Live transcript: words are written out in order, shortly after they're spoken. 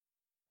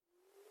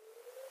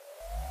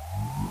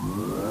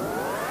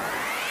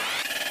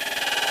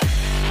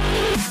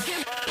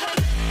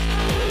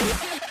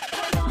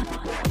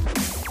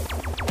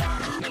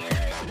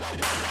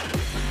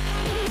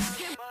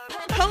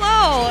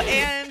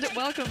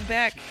welcome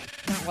back.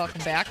 Not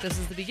welcome back. This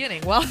is the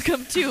beginning.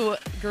 Welcome to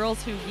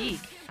Girls Who Geek.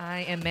 I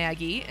am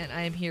Maggie, and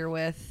I am here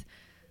with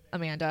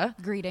Amanda.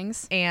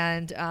 Greetings.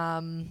 And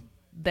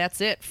that's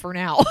it for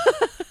now.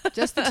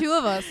 Just the two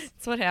of us.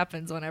 That's what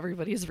happens when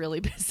everybody's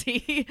really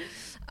busy.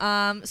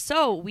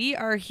 So we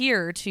are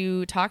here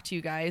to talk to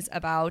you guys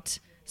about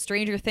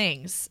Stranger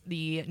Things.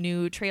 The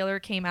new trailer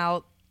came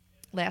out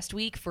last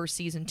week for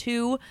season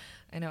 2.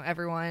 I know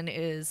everyone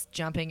is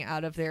jumping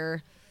out of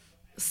their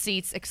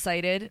seats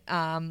excited.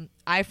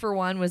 I, for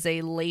one, was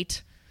a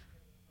late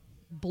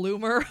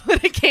bloomer when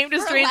it came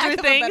to Stranger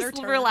Things,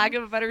 for lack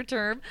of a better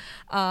term.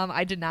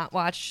 I did not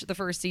watch the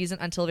first season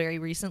until very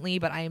recently,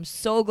 but I am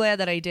so glad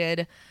that I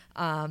did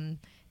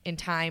in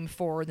time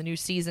for the new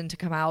season to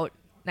come out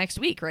next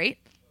week, right?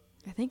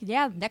 I think,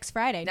 yeah, next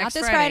Friday. Not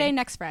this Friday,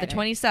 next Friday. The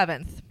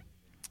 27th.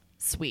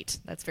 Sweet.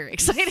 That's very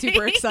exciting.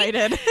 Super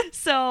excited.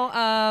 So,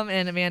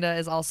 and Amanda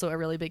is also a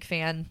really big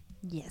fan.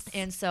 Yes.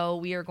 And so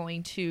we are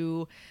going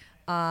to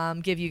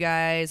give you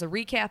guys a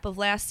recap of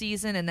last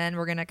season, and then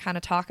we're going to kind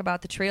of talk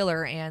about the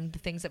trailer and the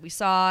things that we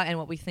saw and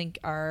what we think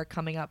are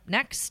coming up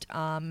next.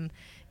 And,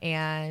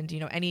 you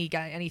know,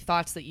 any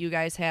thoughts that you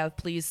guys have,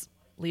 please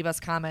leave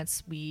us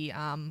comments. We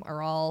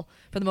are all,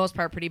 for the most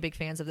part, pretty big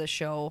fans of this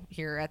show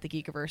here at the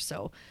Geekiverse,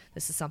 so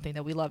this is something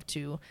that we love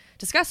to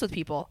discuss with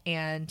people.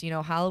 And, you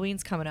know,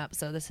 Halloween's coming up,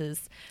 so this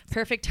is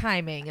perfect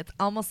timing. It's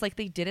almost like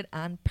they did it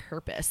on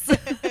purpose.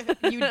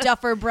 You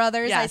Duffer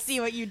Brothers. Yes. I see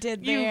what you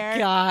did there.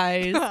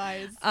 You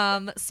guys.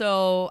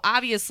 So,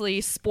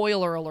 obviously,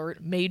 spoiler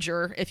alert,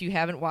 major, if you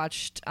haven't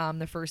watched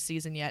the first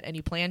season yet and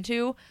you plan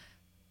to,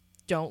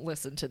 don't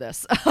listen to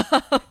this.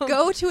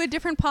 Go to a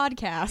different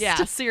podcast. Yeah,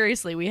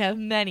 seriously. We have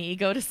many.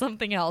 Go to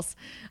something else.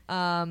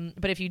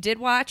 But if you did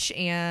watch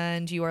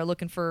and you are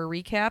looking for a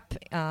recap,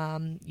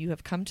 you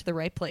have come to the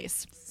right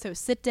place. So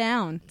sit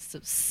down.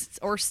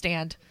 Or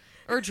stand.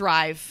 Or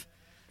drive.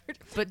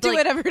 But do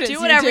whatever it is.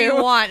 Do whatever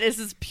you want. This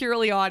is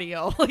purely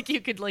audio. Like,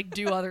 you could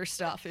do other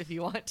stuff if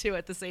you want to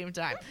at the same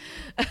time.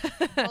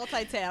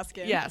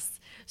 Multitasking. Yes.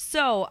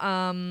 So,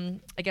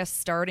 I guess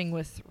starting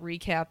with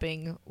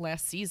recapping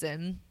last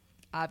season,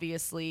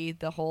 obviously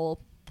the whole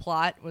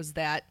plot was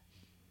that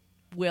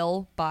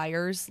Will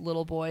Byers'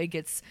 little boy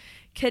gets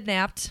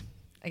kidnapped.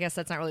 I guess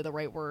that's not really the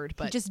right word,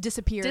 but he just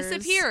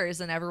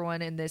disappears. And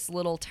everyone in this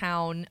little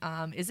town,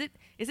 is it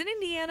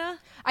Indiana?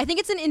 I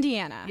think it's in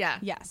Indiana. Yeah.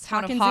 Yes.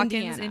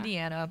 Hawkins,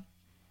 Indiana.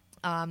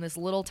 This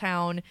little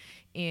town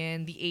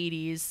in the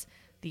 80s,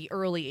 the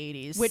early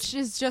 80s. Which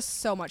is just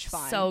so much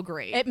fun. So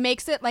great. It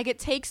makes it, like, it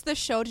takes the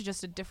show to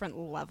just a different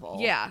level.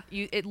 Yeah.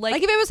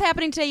 Like, if it was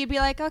happening today, you'd be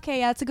like, okay,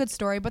 yeah, it's a good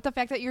story. But the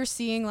fact that you're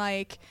seeing,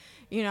 like,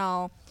 you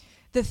know,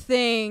 The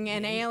Thing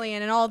and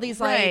Alien and all these,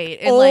 like,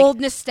 and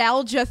old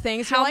nostalgia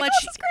things. How much,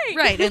 this is great.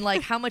 Right, and,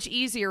 like, how much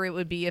easier it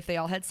would be if they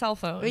all had cell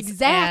phones.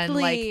 Exactly.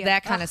 And, like,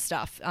 that kind of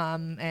stuff.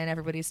 And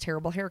everybody's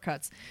terrible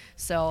haircuts.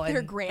 So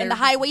they're great. And the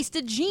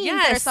high-waisted jeans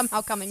that are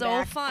somehow coming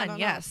back. So fun,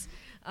 yes.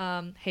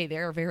 Hey,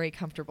 they're very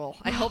comfortable.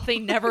 I hope they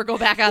never go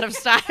back out of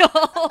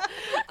style.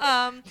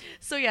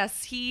 So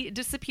yes, he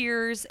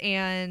disappears,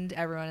 and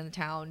everyone in the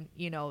town,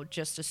 you know,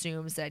 just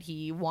assumes that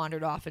he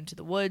wandered off into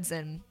the woods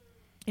and,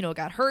 you know,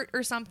 got hurt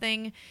or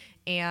something.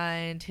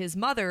 And his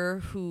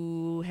mother,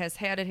 who has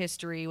had a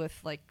history with,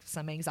 like,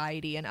 some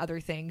anxiety and other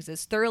things,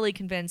 is thoroughly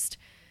convinced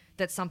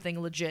that something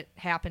legit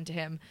happened to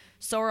him.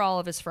 So are all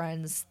of his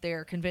friends.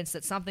 They're convinced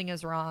that something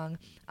is wrong.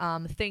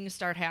 Things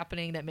start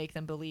happening that make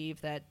them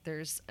believe that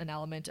there's an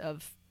element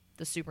of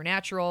the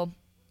supernatural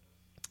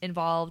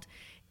involved.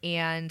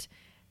 And,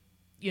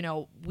 you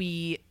know,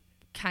 we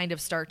kind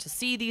of start to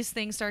see these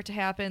things start to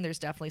happen. There's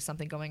definitely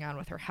something going on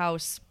with her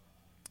house.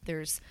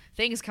 There's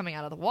things coming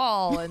out of the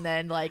wall, and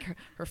then, like,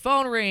 her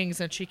phone rings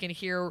and she can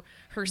hear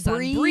her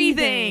son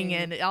breathing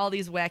and all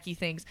these wacky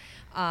things.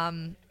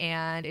 And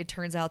it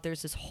turns out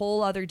there's this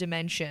whole other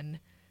dimension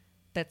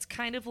that's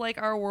kind of like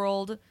our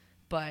world,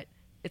 but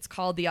it's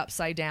called the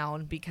Upside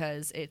Down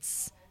because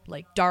it's,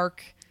 like,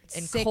 dark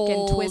and sick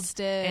cold and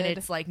twisted, and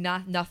it's like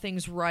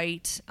nothing's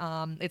right.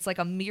 It's like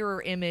a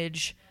mirror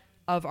image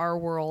of our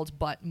world,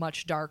 but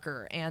much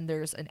darker. And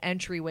there's an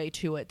entryway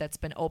to it that's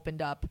been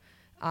opened up.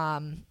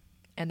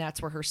 And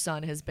that's where her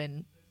son has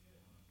been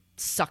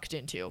sucked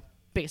into,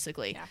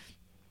 basically.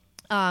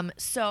 Yeah.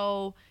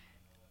 So,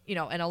 you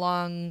know, and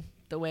along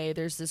the way,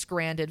 there's this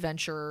grand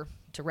adventure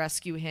to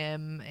rescue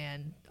him,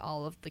 and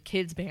all of the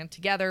kids band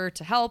together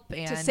to help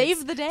and to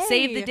save the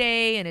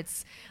day. And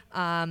it's,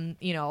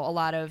 you know, a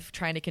lot of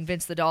trying to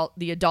convince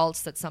the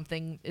adults that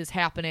something is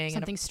happening.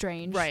 Something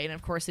strange. Right. And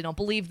of course, they don't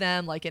believe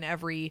them, like in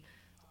every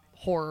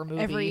horror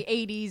movie. Every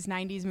 80s,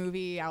 90s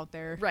movie out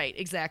there. Right,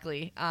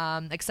 exactly.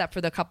 Except for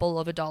the couple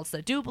of adults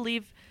that do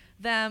believe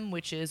them,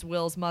 which is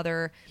Will's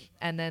mother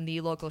and then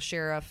the local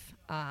sheriff.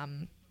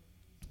 Right,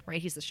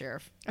 he's the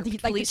sheriff. I think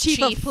he's like the chief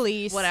of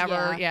police.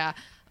 Whatever, yeah.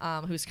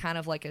 Who's kind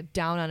of like a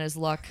down on his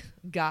luck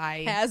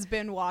guy. Has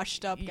been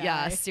washed up guy.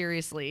 Yeah,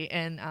 seriously.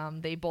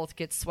 And they both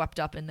get swept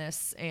up in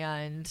this,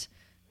 and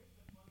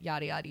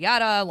yada, yada,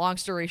 yada. Long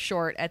story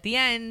short, at the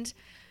end,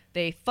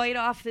 They fight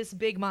off this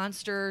big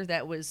monster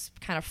that was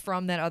kind of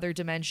from that other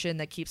dimension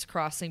that keeps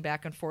crossing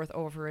back and forth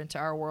over into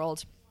our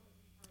world.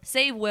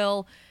 Save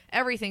Will.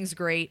 Everything's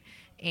great.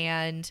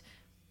 And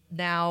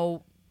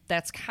now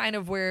that's kind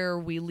of where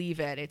we leave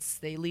it.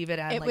 They leave it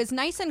at it was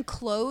nice and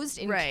closed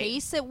in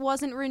case it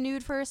wasn't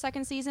renewed for a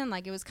second season.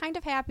 Like, it was kind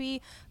of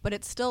happy, but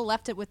it still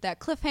left it with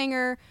that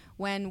cliffhanger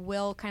when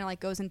Will kind of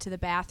like goes into the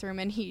bathroom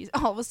and he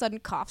all of a sudden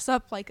coughs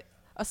up like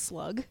a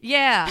slug.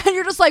 Yeah. And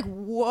you're just like,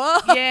 whoa.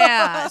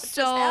 Yeah.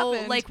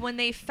 So like when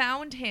they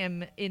found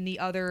him in the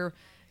other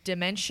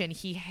dimension,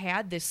 he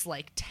had this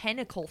like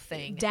tentacle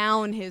thing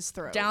down his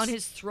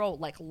throat,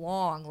 like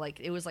long, like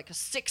it was like a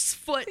 6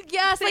 foot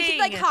yes thing.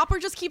 like Hopper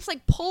just keeps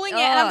like pulling it,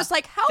 and I'm just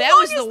like, how that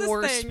long was is the this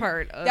worst thing?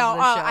 part of no,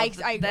 the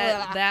show. I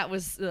that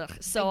was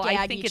so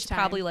I think it's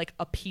probably like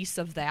a piece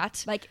of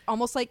that, like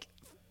almost like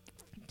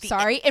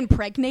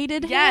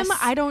impregnated him.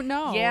 I don't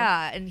know.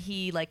 Yeah, and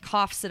he like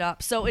coughs it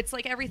up. So it's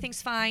like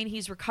everything's fine.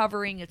 He's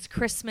recovering. It's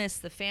Christmas.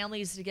 The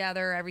family's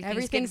together.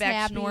 Everything's getting back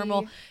happy. to normal.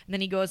 And then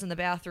he goes in the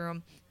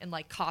bathroom and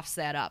like coughs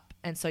that up.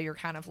 And so you're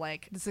kind of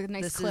like, this is a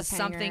nice this is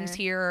something's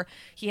here.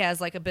 He has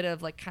like a bit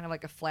of like kind of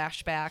like a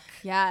flashback.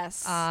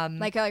 Yes.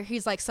 Like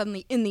he's like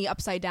suddenly in the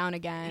upside down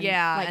again.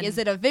 Yeah. Like, is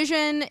it a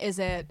vision? Is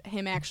it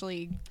him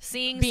actually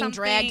seeing being something?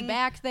 dragged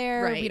back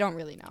there? Right. We don't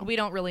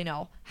really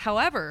know.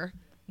 However,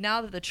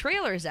 now that the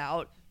trailer's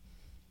out,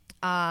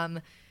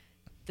 the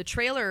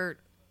trailer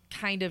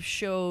kind of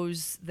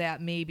shows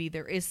that maybe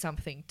there is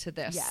something to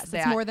this. Yes,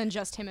 it's more than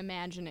just him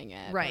imagining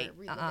it. Right.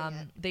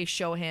 It. They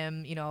show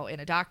him, in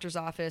a doctor's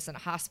office, in a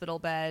hospital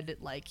bed,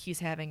 like he's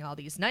having all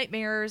these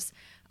nightmares.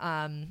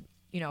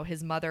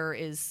 His mother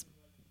is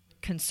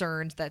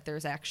concerned that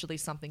there's actually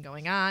something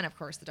going on. Of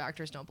course, the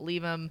doctors don't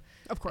believe him,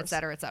 of course, et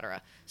cetera, et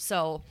cetera.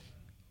 So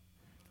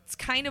it's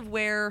kind of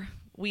where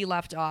we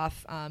left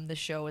off. The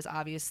show is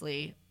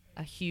obviously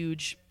a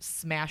huge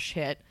smash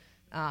hit.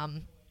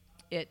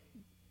 It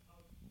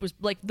was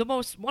like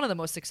one of the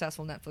most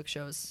successful Netflix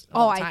shows of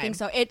all time. I think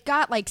so. It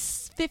got like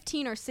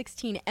 15 or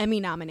 16 Emmy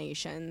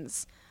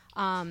nominations.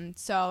 And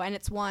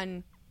it's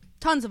won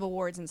tons of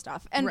awards and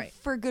stuff. And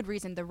for good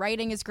reason. The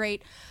writing is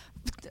great.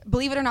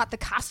 Believe it or not, the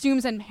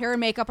costumes and hair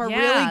and makeup are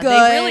really good.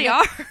 They really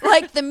are.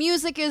 Like, the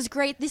music is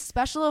great. The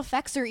special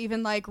effects are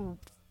even like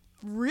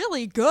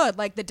really good.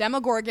 Like, the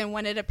Demogorgon,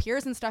 when it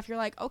appears and stuff, you're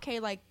like, okay,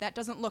 like that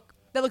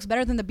looks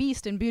better than the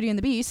Beast in Beauty and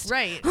the Beast.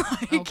 Right.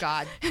 Like, oh,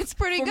 God. It's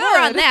pretty For good. more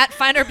on that,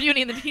 find our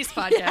Beauty and the Beast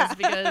podcast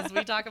because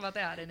we talk about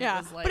that. And it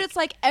was like, but it's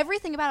like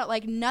everything about it,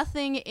 like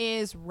nothing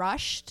is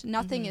rushed.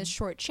 Nothing is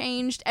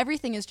shortchanged.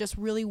 Everything is just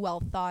really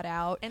well thought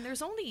out. And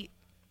there's only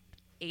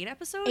 8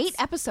 episodes? 8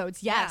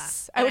 episodes,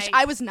 yes. Yeah. Which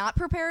I was not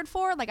prepared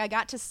for. Like, I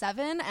got to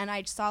 7 and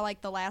I saw like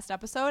the last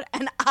episode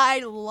and I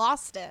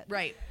lost it.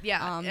 Right.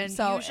 Yeah. And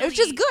so it was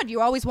just good. You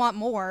always want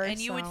more. And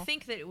you would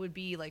think that it would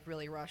be like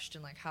really rushed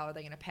and like how are they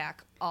going to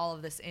pack all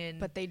of this in?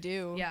 But they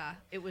do. Yeah.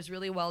 It was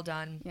really well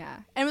done. Yeah.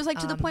 And it was like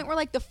to the point where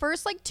like the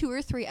first like 2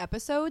 or 3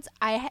 episodes,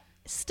 I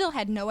still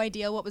had no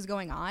idea what was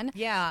going on.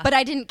 Yeah. But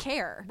I didn't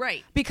care.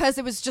 Right. Because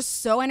it was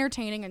just so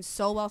entertaining and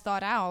so well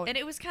thought out. And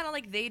it was kind of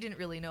like they didn't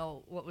really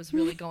know what was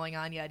really going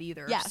on yet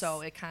either. Yes.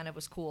 So it kind of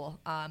was cool.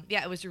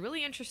 It was a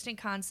really interesting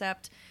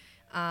concept.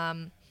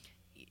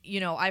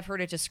 I've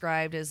heard it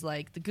described as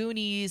like the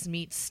Goonies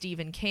meets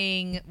Stephen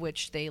King,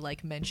 which they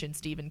like mention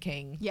Stephen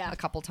King a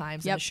couple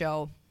times in the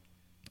show.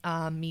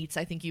 Meets,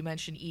 I think you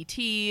mentioned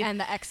E.T. and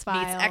the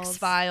X-Files. Meets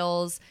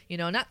X-Files.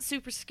 Not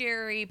super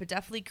scary, but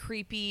definitely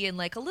creepy and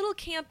like a little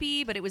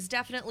campy, but it was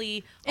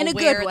definitely in a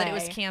aware good way that it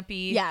was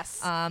campy.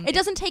 Yes. It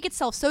doesn't take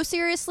itself so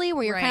seriously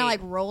where you're kind of like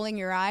rolling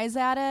your eyes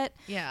at it.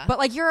 Yeah. But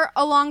like you're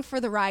along for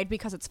the ride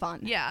because it's fun.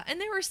 Yeah. And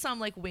there were some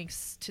like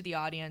winks to the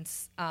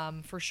audience,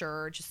 for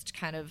sure. Just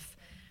kind of,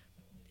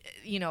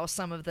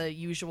 some of the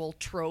usual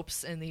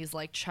tropes in these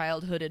like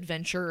childhood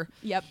adventure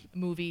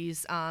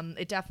movies.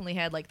 It definitely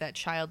had like that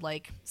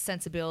childlike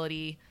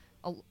sensibility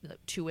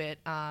to it.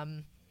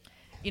 Kind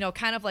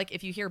of like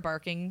if you hear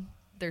barking,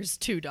 there's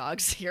 2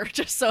 dogs here,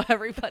 just so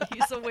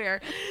everybody's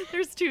aware.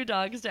 There's 2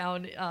 dogs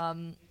down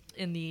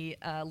in the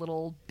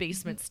little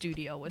basement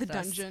studio with the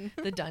us.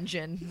 The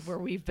dungeon where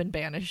we've been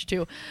banished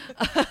to.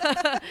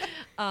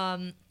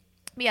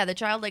 The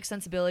childlike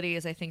sensibility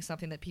is, I think,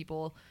 something that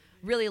people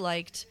really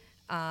liked.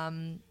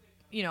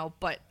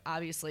 But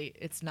obviously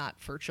it's not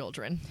for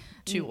children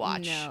to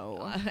watch.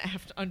 No.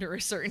 Under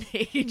a certain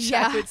age,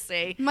 I would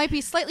say. Might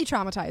be slightly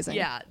traumatizing.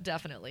 Yeah,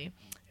 definitely.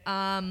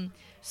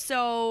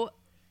 So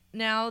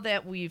now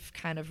that we've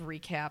kind of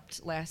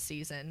recapped last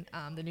season,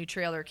 the new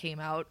trailer came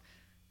out.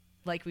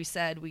 Like we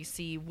said, we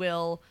see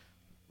Will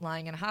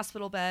lying in a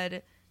hospital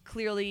bed.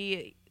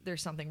 Clearly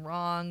there's something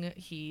wrong.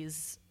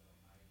 He's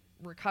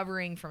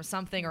recovering from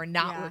something or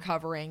not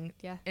recovering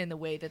in the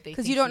way that they think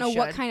because you don't know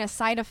what kind of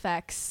side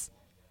effects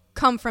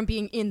come from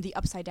being in the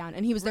upside down,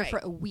 and he was there for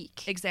a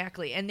week.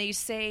 Exactly. And they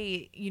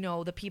say,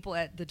 the people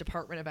at the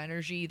Department of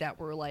Energy that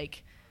were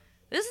like,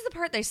 this is the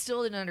part they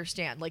still didn't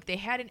understand. Like, they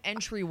had an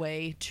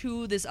entryway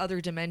to this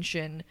other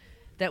dimension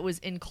that was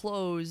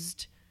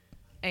enclosed,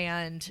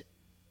 and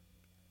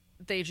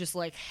they just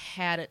like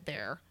had it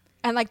there.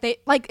 And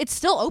it's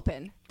still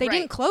open. They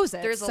didn't close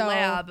it. There's a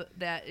lab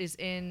that is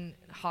in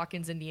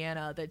Hawkins,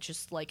 Indiana that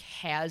just like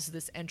has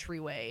this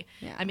entryway.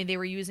 Yeah. I mean, they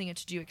were using it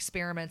to do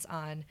experiments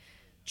on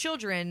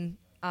children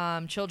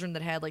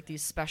that had like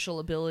these special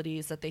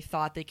abilities that they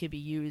thought they could be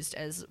used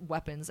as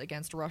weapons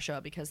against Russia,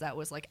 because that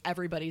was like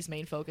everybody's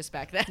main focus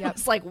back then.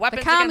 It's like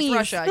weapons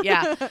against Russia.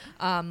 Yeah.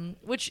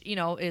 Which,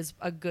 is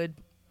a good,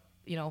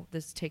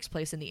 this takes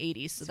place in the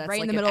 80s. So that's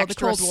right like in the an middle of the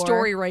extra Cold War.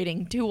 story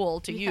writing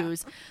tool to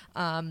use.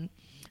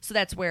 So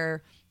that's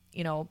where,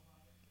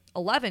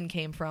 11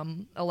 came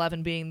from.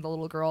 11 being the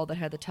little girl that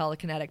had the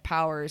telekinetic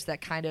powers that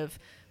kind of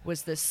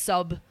was this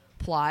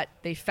subplot.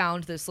 They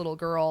found this little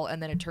girl,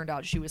 and then it turned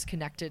out she was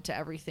connected to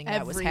everything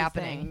that was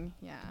happening.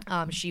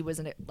 Yeah. She was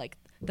like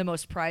the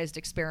most prized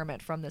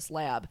experiment from this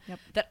lab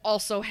that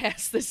also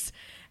has this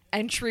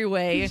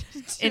entryway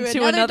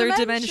into another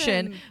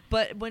dimension.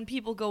 But when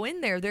people go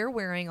in there, they're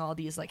wearing all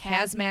these like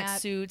hazmat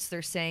suits.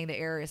 They're saying the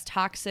air is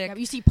toxic. Yeah,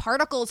 you see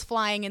particles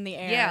flying in the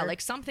air. Yeah,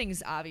 like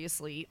something's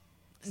obviously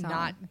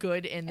not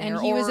good in there.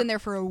 And he was in there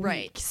for a week.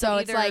 Right. So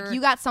it's like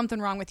you got something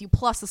wrong with you,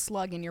 plus a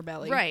slug in your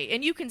belly. Right.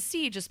 And you can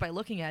see just by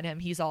looking at him,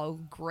 he's all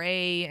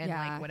gray and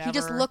like whatever. He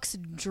just looks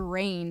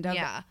drained of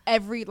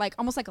every, like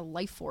almost like a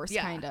life force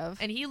kind of.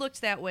 And he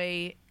looked that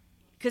way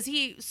because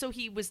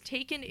he was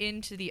taken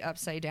into the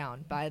Upside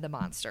Down by the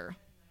monster,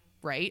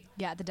 right?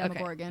 Yeah, the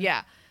Demogorgon. Okay.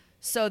 Yeah.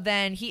 So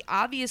then he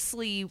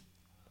obviously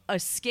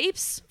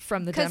escapes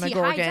from the Demogorgon.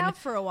 Because he hides out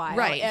for a while,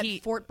 right?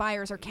 At Fort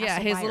Byers or Castle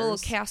Byers. Yeah, his little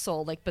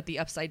castle, but the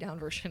upside down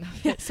version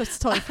of it. So it's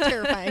totally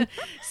terrifying.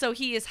 So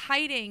he is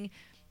hiding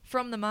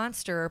from the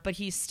monster, but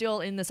he's still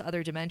in this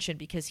other dimension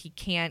because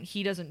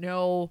he doesn't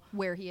know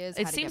where he is.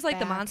 It seems like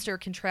the monster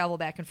can travel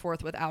back and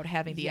forth without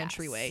having the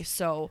entryway.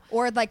 So,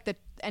 or like the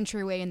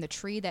entryway in the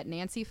tree that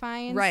Nancy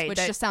finds, right? Which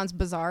just sounds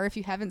bizarre if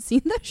you haven't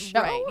seen the show,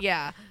 right?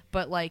 Yeah,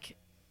 but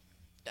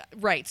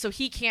right. So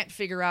he can't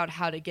figure out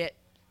how to get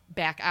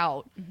back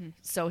out.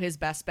 So his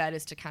best bet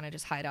is to kind of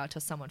just hide out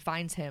till someone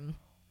finds him,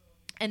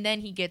 and then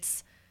he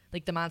gets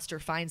the monster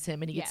finds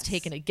him and he gets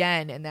taken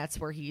again, and that's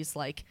where he's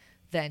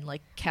then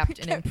kept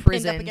and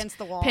imprisoned,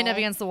 pinned up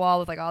against the wall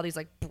with all these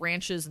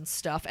branches and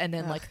stuff, and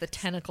then the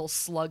tentacle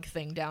slug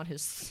thing down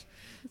his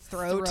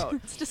throat.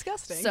 It's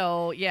disgusting.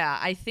 So yeah,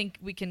 I think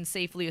we can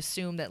safely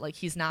assume that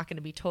he's not going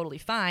to be totally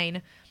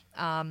fine.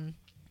 And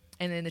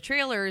in the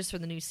trailers for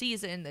the new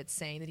season, that's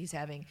saying that he's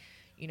having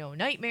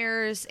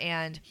nightmares,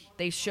 and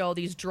they show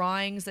these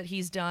drawings that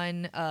he's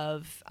done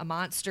of a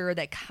monster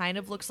that kind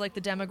of looks like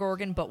the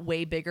Demogorgon but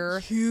way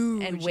bigger,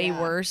 huge, and way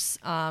worse.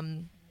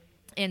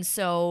 And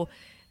so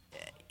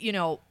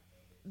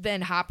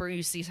then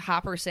you see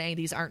Hopper saying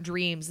these aren't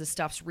dreams, this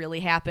stuff's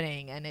really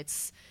happening, and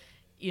it's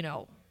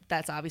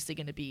that's obviously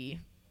going to be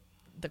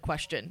the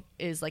question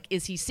is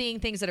he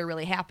seeing things that are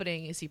really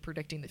happening? Is he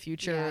predicting the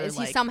future? Yeah. Is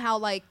he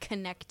somehow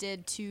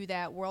connected to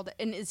that world,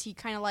 and is he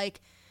kind of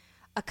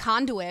a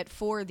conduit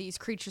for these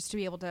creatures to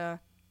be able to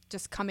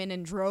just come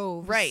in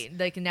droves? Right.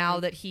 Now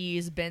that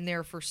he's been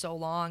there for so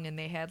long and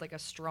they had a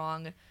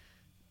strong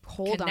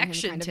hold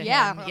connection on him, to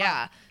him.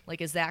 Yeah.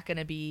 Is that going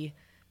to be,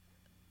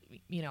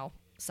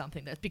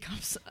 something that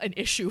becomes an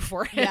issue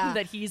for him,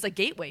 that he's a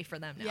gateway for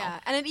them now? Yeah.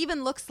 And it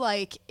even looks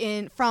like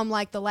from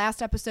the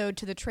last episode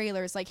to the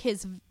trailers,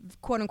 his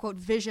quote unquote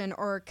vision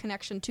or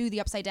connection to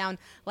the Upside Down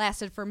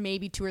lasted for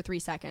maybe 2 or 3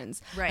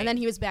 seconds. Right. And then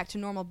he was back to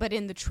normal. But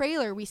in the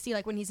trailer, we see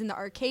when he's in the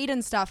arcade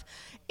and stuff,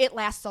 it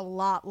lasts a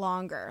lot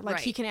longer.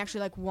 He can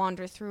actually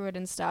wander through it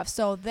and stuff.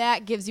 So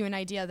that gives you an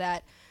idea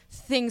that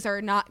things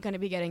are not going to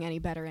be getting any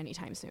better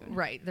anytime soon.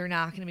 Right. They're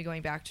not going to be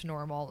going back to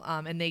normal.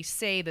 And they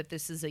say that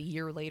this is a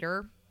year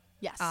later.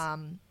 Yes.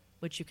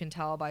 Which you can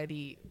tell by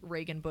the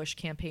Reagan-Bush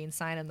campaign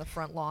sign in the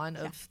front lawn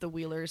of the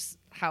Wheelers'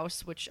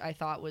 house, which I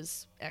thought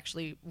was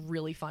actually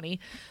really funny.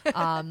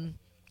 To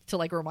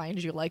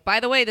remind you, by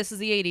the way, this is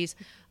the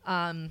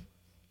 80s.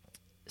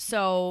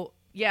 So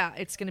yeah,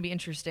 it's going to be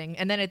interesting.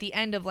 And then at the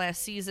end of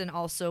last season,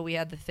 also, we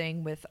had the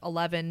thing with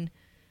 11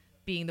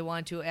 being the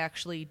one to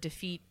actually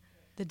defeat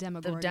the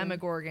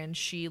Demogorgon.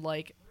 She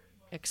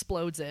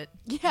explodes it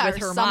with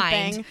her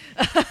mind.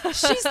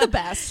 She's the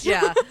best.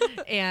 Yeah.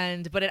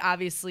 But it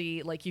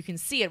obviously you can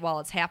see it while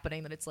it's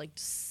happening that it's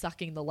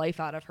sucking the life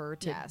out of her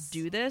to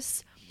do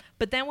this.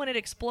 But then when it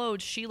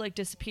explodes, she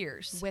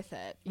disappears with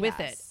it.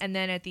 And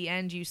then at the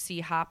end you see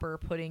Hopper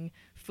putting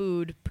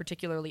food,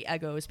 particularly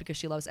Eggos, because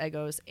she loves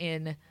Eggos,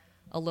 in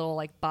a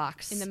little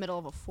box in the middle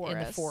of a forest.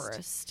 In the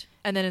forest.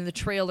 And then in the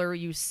trailer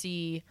you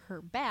see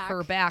her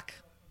back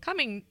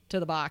coming to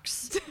the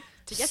box.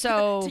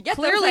 to get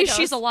clearly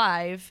she's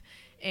alive.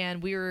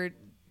 And we were,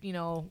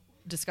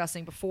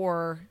 discussing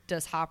before,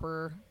 does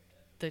Hopper,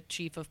 the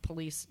chief of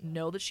police,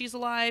 know that she's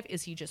alive?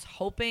 Is he just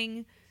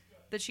hoping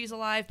that she's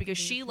alive? Because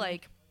she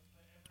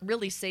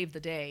really saved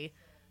the day,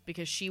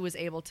 because she was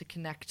able to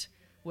connect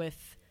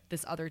with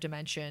this other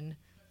dimension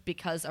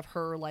because of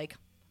her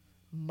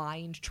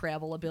mind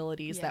travel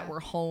abilities that were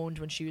honed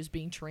when she was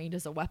being trained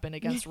as a weapon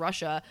against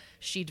Russia.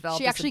 She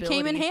actually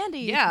came in handy.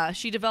 Yeah,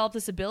 she developed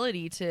this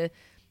ability to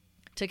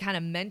kind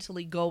of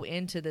mentally go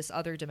into this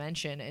other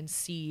dimension and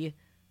see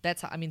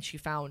that's how, I mean, she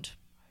found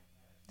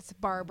it's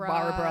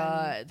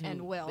Barbara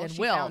and Will. And she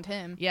Will found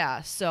him.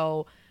 Yeah.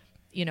 So,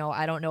 you know,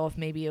 I don't know if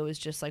maybe it was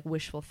just like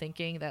wishful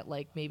thinking that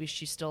like maybe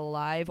she's still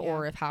alive,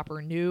 or if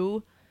Hopper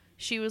knew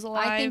she was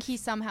alive. I think he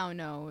somehow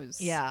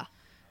knows. Yeah.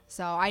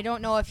 So I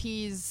don't know if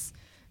he's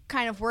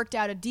kind of worked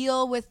out a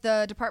deal with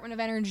the Department of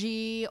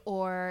Energy,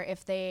 or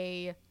if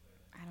they,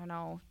 I don't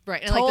know.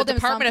 Right. And like the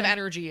Department of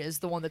Energy is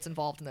the one that's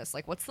involved in this.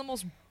 Like, what's the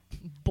most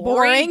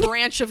boring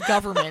branch of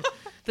government?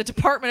 The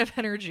Department of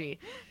Energy.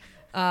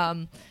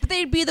 But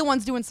they'd be the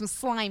ones doing some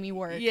slimy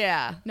work.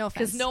 Yeah. No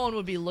offense. Because no one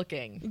would be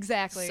looking.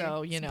 Exactly.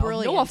 So, you it's know.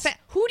 Brilliant. No offense.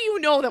 Who do you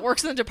know that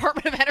works in the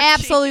Department of Energy?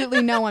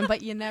 Absolutely no one,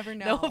 but you never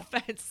know. No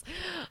offense.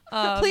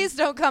 Please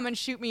don't come and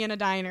shoot me in a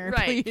diner.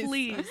 Right.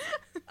 Please.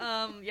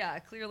 Yeah,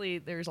 clearly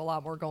there's a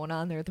lot more going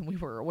on there than we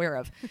were aware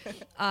of.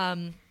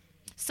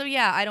 So,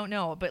 yeah, I don't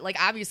know. But, like,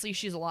 obviously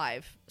she's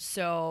alive.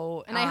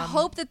 So. And I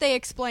hope that they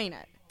explain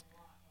it.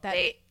 That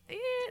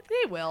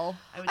They will.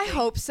 I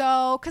hope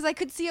so, because I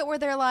could see it where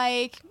they're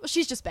like, well,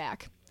 she's just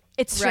back.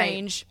 It's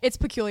strange. Right. It's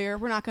peculiar.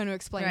 We're not going to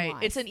explain why.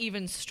 It's an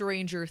even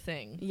stranger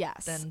thing.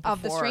 Yes. Than before.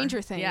 Of the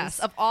Stranger Things. Yes.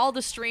 Of all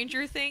the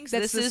Stranger Things,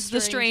 this is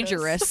the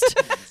strangerest.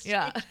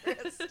 Yeah.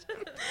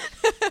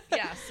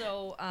 Yeah.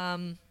 So,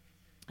 I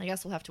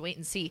guess we'll have to wait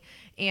and see.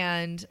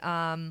 And,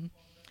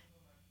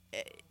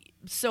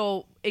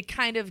 so it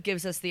kind of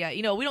gives us the,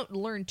 you know, we don't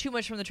learn too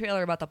much from the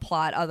trailer about the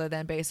plot other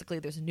than basically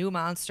there's a new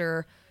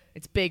monster.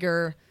 It's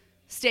bigger.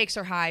 Stakes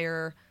are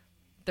higher.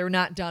 They're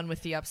not done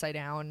with the Upside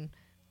Down.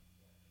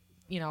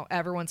 You know,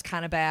 everyone's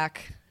kind of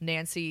back.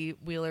 Nancy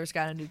Wheeler's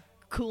got a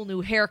cool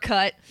new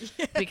haircut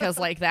because,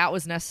 like, that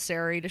was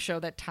necessary to show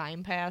that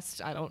time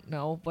passed. I don't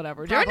know,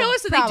 whatever. Do you ever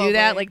notice that they do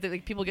that? Like,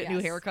 people get new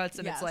haircuts,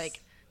 and it's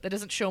like, that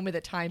doesn't show me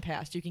that time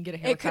passed. You can get a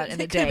haircut in a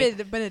day. It could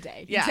have been a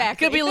day. Yeah,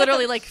 exactly. It could be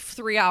literally like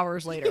 3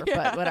 hours later,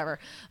 but whatever.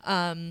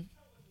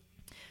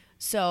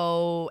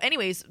 So,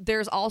 anyways,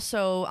 there's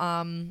also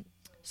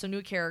some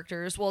new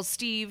characters. Well,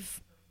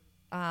 Steve,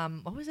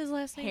 what was his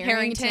last name?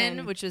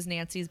 Harrington, which is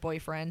Nancy's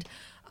boyfriend,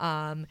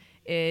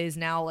 is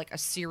now like a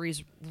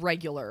series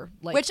regular.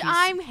 Like, which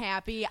I'm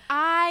happy.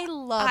 I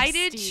love I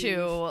did Steve.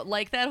 too.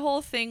 Like that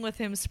whole thing with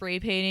him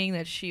spray painting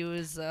that she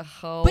was a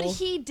hoe. But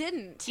he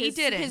didn't. He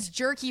didn't. His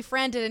jerky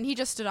friend did, and he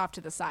just stood off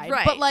to the side.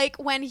 Right. But like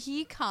when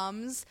he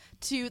comes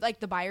to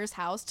like the buyer's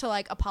house to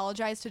like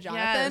apologize to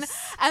Jonathan,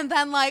 and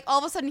then like all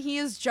of a sudden he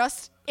is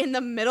just in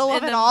the middle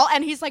of it all,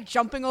 and he's like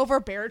jumping over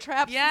bear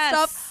traps and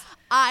stuff.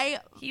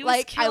 He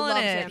was I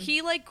loved him.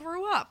 He like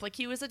grew up. Like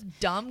he was a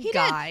dumb he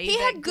guy. He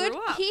that had good.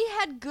 Grew up. He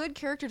had good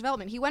character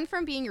development. He went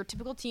from being your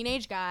typical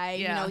teenage guy,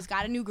 you know, he's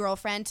got a new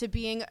girlfriend, to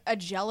being a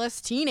jealous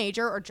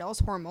teenager or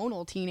jealous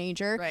hormonal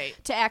teenager, right?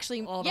 To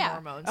actually, all the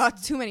hormones,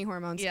 too many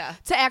hormones, yeah.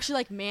 To actually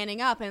like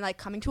manning up and like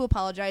coming to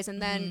apologize,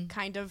 and then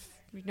kind of,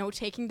 you know,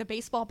 taking the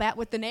baseball bat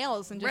with the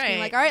nails and just being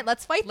like, all right,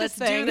 let's fight this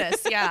thing.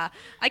 Let's do this. Yeah.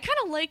 I kind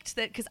of liked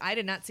that because I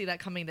did not see that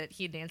coming, that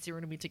he and Nancy were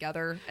going to be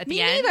together at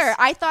the end. Me neither.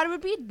 I thought it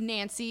would be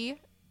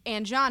Nancy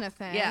and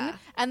Jonathan. Yeah.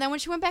 And then when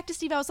she went back to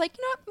Steve, I was like,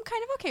 you know what? I'm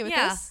kind of okay with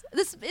this.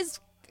 This is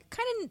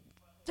kind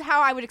of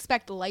how I would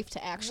expect life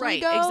to actually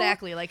go. Right,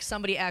 exactly. Like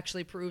somebody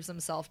actually proves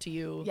himself to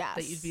you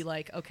that you'd be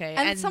like, okay.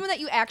 And someone that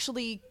you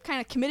actually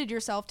kind of committed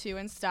yourself to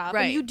and stuff.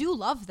 Right. And you do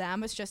love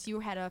them. It's just you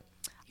had a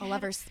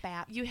lover's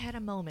spat. You had a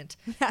moment.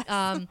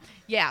 Yes.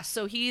 Yeah,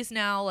 so he's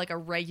now like a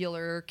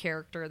regular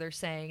character, they're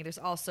saying. There's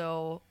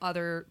also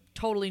other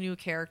totally new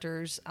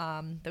characters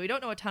that we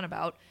don't know a ton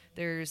about.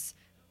 There's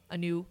a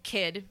new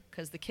kid,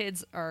 because the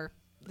kids are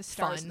the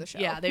stars fun. of the show.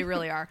 Yeah, they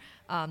really are.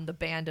 The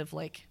band of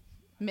like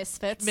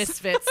misfits.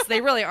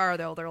 They really are,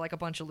 though. They're like a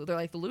bunch of they're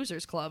like the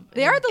Losers Club.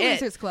 They are the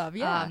Losers Club.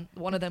 Yeah.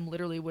 One of them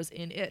literally was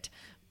in it.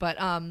 But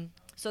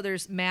so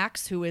there's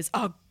Max, who is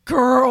a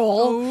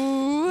girl.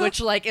 Ooh. Which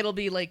like it'll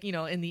be like, you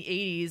know, in the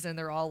 80s, and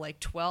they're all like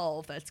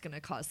 12. That's gonna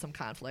cause some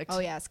conflict. Oh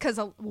yes, because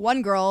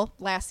one girl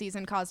last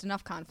season caused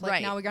enough conflict.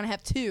 Right. Now we're gonna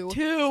have two.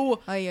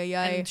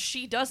 And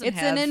she doesn't it's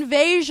have an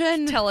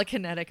invasion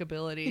telekinetic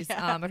abilities.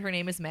 But her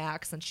name is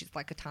Max, and she's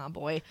like a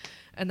tomboy.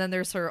 And then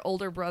there's her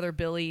older brother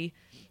Billy.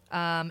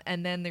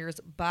 And then there's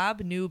Bob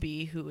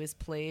Newby, who is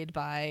played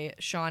by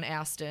Sean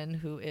Astin,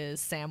 who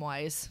is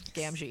Samwise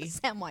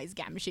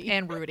Gamgee.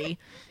 And Rudy,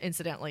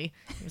 incidentally.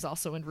 He was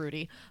also in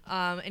Rudy.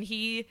 And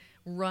he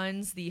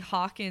runs the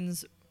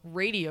Hawkins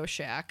Radio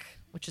Shack,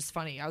 which is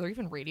funny. Are there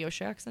even Radio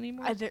Shacks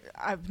anymore?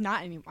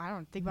 Not anymore. I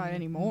don't think about it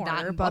anymore.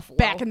 Not in but Buffalo.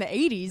 Back in the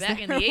 80s. Back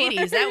in the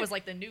 80s, that was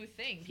like the new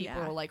thing. People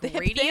were like,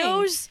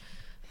 radios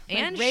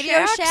and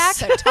Radio Shack,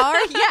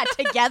 Atari,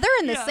 together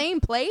in the same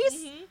place?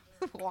 Mm-hmm.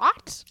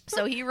 What?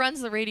 So he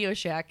runs the Radio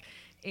Shack,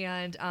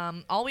 and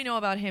all we know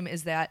about him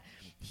is that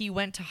he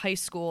went to high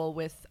school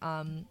with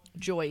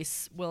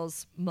Joyce,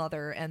 Will's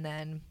mother, and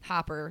then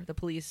Hopper, the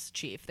police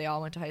chief. They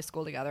all went to high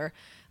school together.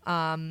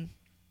 Kind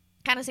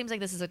of seems like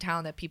this is a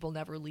town that people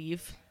never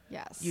leave.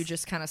 Yes. You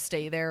just kind of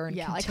stay there and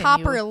continue. Like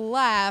Hopper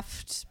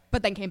left,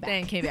 but then came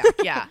back.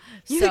 Yeah.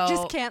 You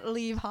just can't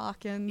leave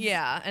Hawkins.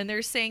 Yeah, and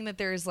they're saying that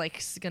there's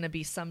like going to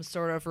be some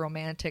sort of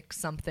romantic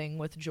something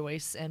with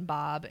Joyce and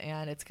Bob,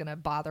 and it's going to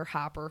bother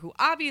Hopper, who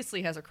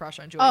obviously has a crush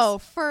on Joyce. Oh,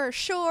 for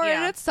sure.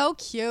 Yeah. And it's so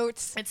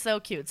cute. It's so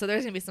cute. So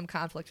there's going to be some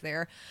conflict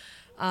there.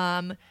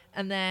 And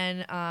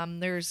then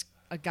there's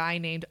a guy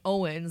named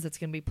Owens that's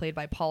going to be played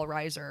by Paul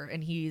Reiser,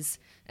 and he's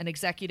an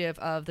executive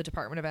of the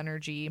Department of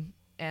Energy.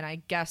 And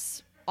I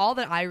guess all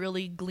that I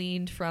really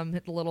gleaned from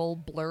the little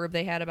blurb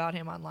they had about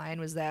him online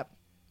was that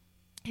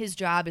his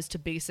job is to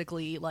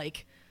basically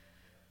like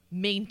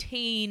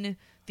maintain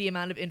the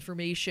amount of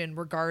information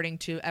regarding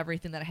to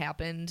everything that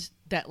happened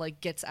that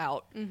like gets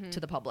out to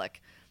the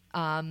public.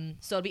 So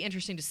it'll be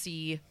interesting to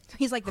see.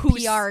 He's like the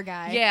PR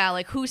guy. Yeah,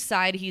 like whose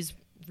side he's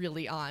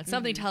really on.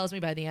 Something tells me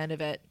by the end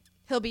of it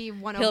he'll be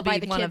one of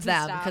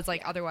them, because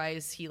like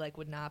otherwise he like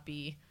would not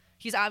be.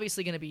 He's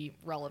obviously going to be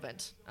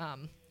relevant. I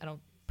don't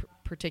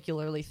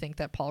particularly think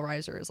that Paul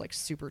Reiser is like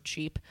super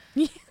cheap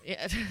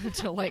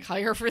to like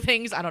hire for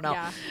things. I don't know.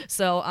 Yeah.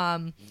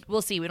 So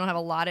we'll see. We don't have a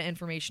lot of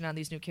information on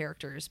these new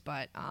characters,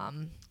 but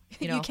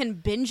you can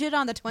binge it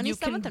on the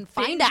 27th and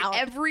find out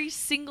every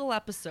single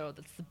episode.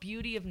 That's the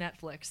beauty of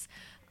Netflix.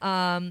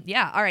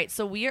 Yeah. All right.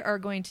 So we are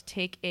going to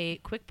take a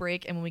quick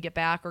break, and when we get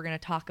back, we're going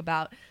to talk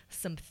about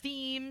some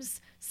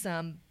themes,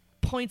 some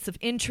points of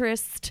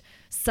interest,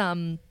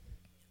 some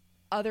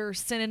other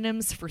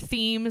synonyms for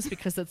themes,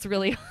 because that's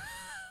really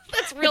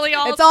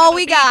all. It's all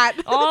we got.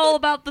 All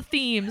about the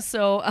themes.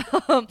 So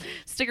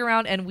stick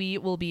around, and we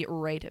will be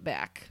right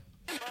back.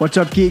 What's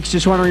up, geeks?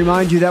 Just want to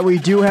remind you that we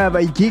do have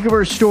a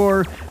Geekiverse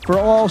store for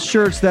all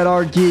shirts that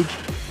are geek.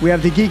 We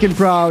have the Geek and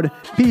Proud,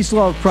 Peace,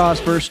 Love,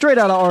 Prosper, straight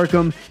out of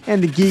Arkham,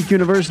 and the Geek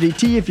University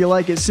tee if you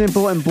like it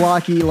simple and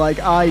blocky like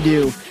I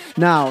do.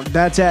 Now,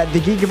 that's at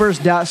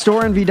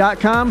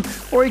thegeekiverse.storeenvy.com,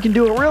 or you can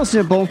do it real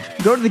simple.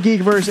 Go to the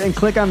Geekiverse and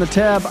click on the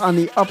tab on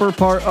the upper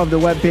part of the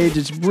webpage.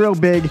 It's real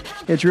big.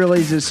 It's real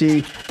easy to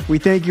see. We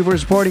thank you for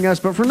supporting us,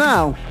 but for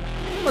now,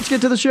 let's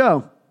get to the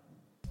show.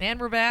 And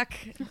we're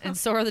back, and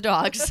so are the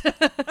dogs. Oh,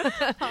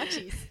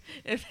 jeez.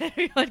 If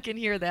everyone can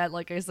hear that,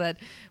 like I said,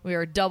 we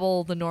are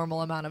double the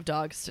normal amount of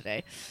dogs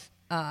today.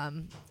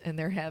 And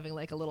they're having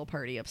like a little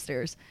party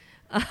upstairs.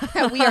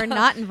 We are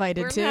not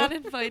invited We're not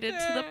invited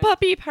to the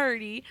puppy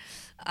party.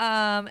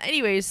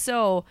 Anyways,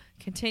 so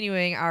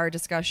continuing our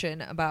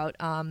discussion about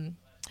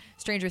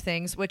Stranger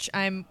Things, which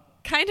I'm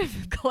kind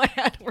of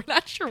glad. We're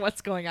not sure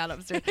what's going on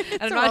upstairs.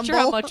 And I'm not sure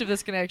how much of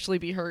this can actually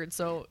be heard,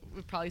 so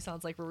it probably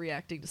sounds like we're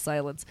reacting to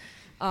silence.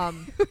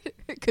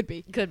 It could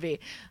be.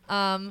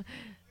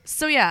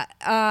 So yeah,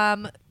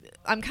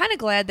 I'm kind of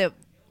glad that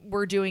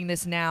we're doing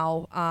this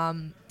now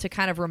to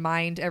kind of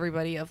remind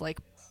everybody of like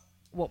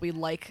what we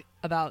like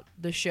about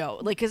the show.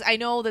 Like, because I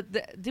know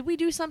that did we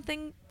do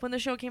something when the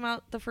show came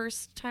out the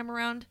first time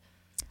around?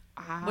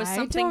 Was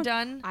something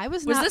done? I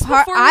was not this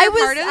part. Before I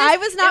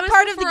was not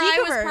part of the Geekiverse.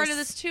 I was part of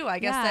this too. I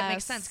guess that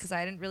makes sense because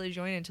I didn't really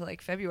join until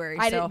like February.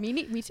 I didn't.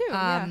 Me too.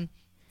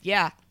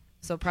 Yeah.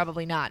 So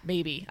probably not.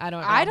 Maybe I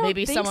don't know.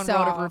 Maybe someone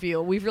wrote a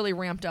review. We've really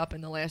ramped up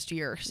in the last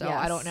year, so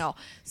I don't know.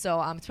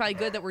 So it's probably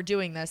good that we're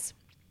doing this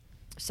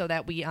so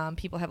that we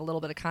people have a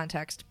little bit of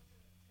context.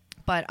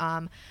 But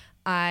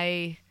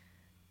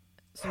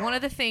so one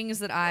of the things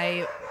that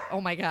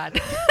oh my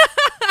God.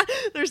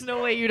 There's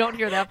no way you don't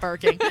hear that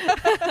barking.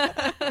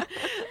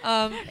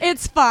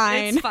 It's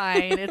fine. It's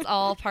fine. It's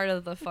all part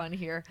of the fun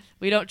here.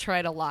 We don't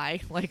try to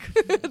lie. Like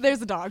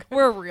there's a dog.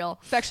 We're real.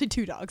 It's actually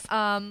two dogs.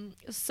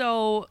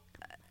 So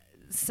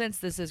since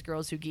this is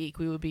Girls Who Geek,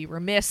 we would be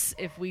remiss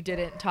if we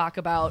didn't talk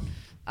about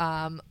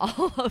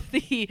all of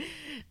the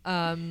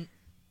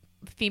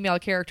female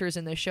characters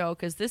in the show,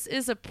 because this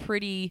is a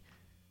pretty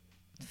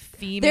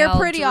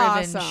female-driven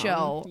awesome.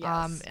 show.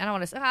 Yes. I don't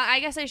want to. I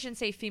guess I shouldn't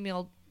say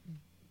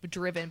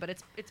female-driven, but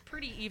it's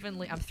pretty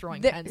evenly. I'm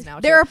throwing pens now.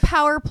 There are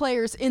power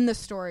players in the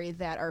story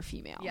that are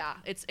female. Yeah,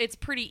 it's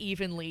pretty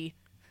evenly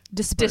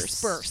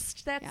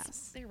dispersed.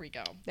 There we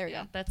go.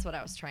 That's what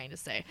I was trying to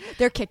say.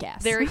 They're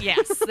kick-ass.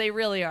 Yes, they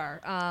really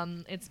are.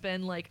 It's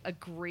been like a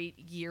great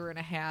year and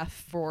a half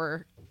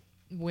for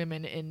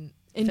women in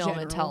film general,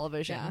 and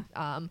television.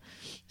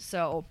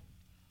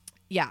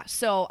 Yeah.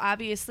 So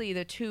obviously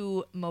the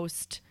two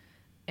most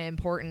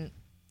important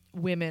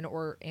women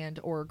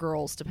or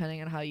girls,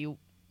 depending on how you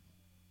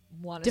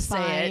want to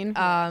say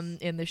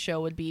it, in the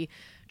show would be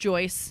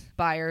Joyce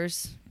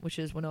Byers, which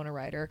is Winona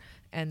Ryder,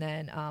 and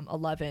then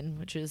 11,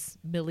 which is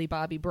Millie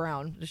Bobby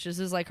Brown, which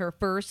is like her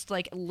first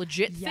like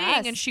legit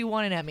thing, and she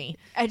won an Emmy.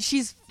 And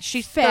she's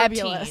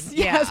fabulous.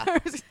 13.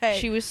 Yeah,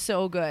 she was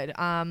so good.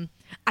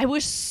 I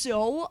was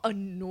so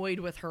annoyed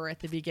with her at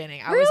the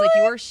beginning. I Really? was like,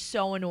 you are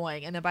so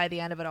annoying, and then by the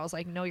end of it, I was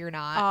like, no, you're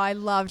not. Oh, I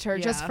loved her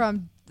just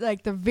from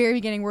like the very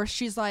beginning, where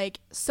she's like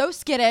so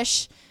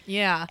skittish,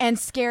 and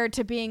scared,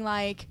 to being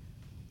like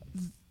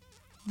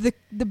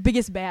the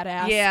biggest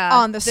badass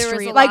on the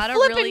street, like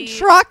flipping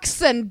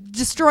trucks and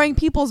destroying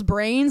people's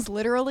brains.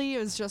 Literally, it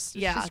was just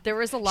there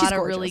was a lot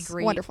of really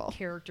great wonderful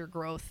character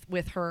growth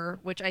with her,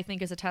 which I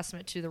think is a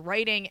testament to the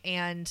writing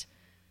and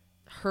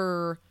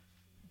her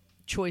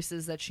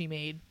choices that she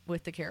made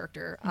with the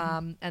character.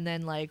 And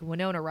then like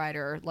Winona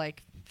Ryder,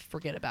 like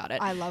forget about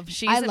it.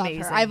 She's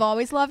amazing. Her. I've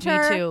always loved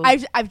her. Me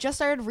too. I've just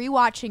started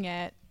rewatching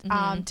it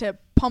to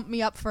pump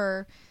me up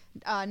for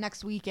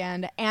next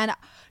weekend, and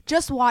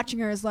just watching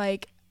her is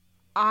like,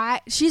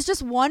 she's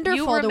just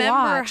wonderful to watch. You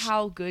remember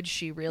how good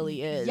she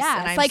really is.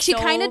 Yes, like she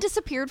kind of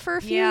disappeared for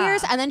a few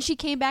years, and then she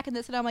came back in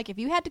this, and I'm like, if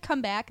you had to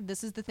come back,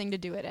 this is the thing to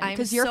do it in,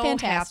 because you're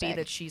fantastic.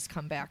 Happy that she's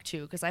come back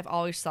too, because I've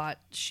always thought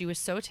she was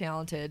so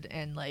talented,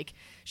 and like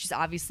she's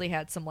obviously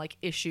had some like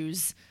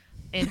issues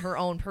in her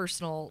own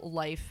personal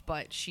life,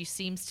 but she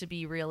seems to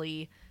be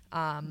really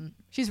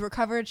she's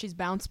recovered, she's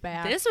bounced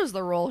back. This was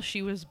the role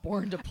she was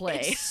born to play.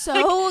 It's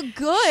so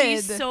good.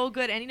 She's so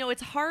good. And you know,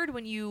 it's hard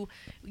when you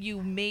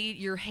made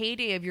your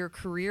heyday of your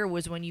career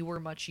was when you were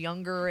much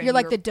younger, and you're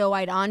like the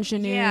doe-eyed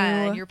ingenue,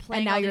 and you're playing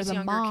and now all you're these the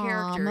younger mom.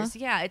 characters.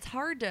 Yeah, it's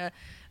hard to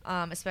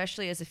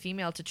especially as a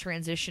female to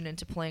transition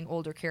into playing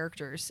older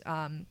characters.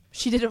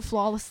 She did it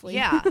flawlessly.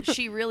 Yeah,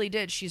 she really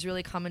did. She's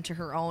really come into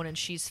her own, and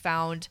she's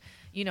found,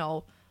 you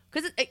know,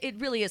 because it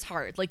really is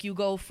hard. Like, you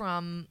go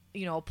from,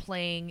 you know,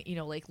 playing, you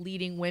know, like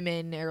leading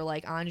women or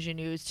like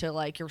ingenues to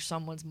like you're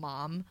someone's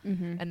mom,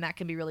 and that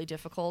can be really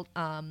difficult.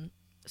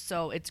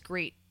 So it's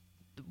great,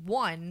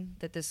 one,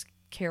 that this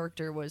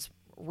character was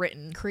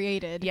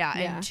created. Yeah,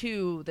 and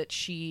two, that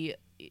she,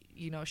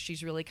 you know,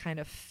 she's really kind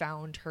of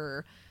found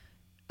her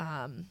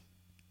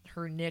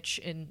niche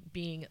in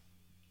being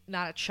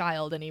not a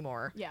child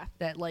anymore. Yeah,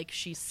 that like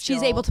she's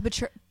able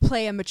to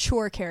play a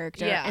mature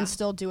character and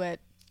still do it.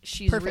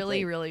 She's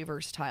perfectly. really, really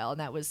versatile, and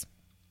that was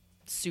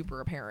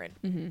super apparent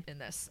in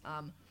this.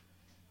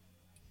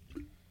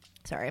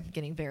 Sorry, I'm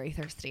getting very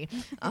thirsty.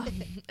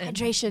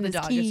 Hydration the is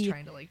dog key.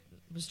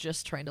 was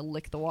just trying to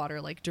lick the water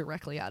like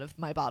directly out of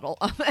my bottle.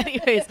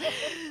 Anyways,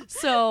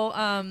 so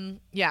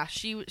yeah,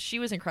 she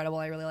was incredible.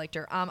 I really liked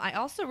her. I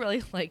also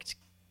really liked.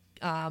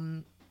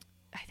 I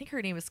think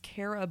her name is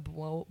Cara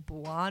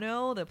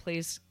Buono, that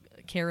plays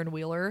Karen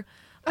Wheeler.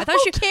 I thought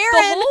Karen!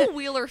 The whole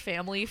Wheeler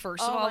family,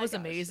 first of all, was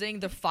amazing.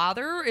 The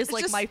father is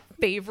like my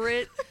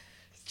favorite.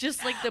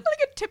 Just like like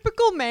a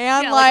typical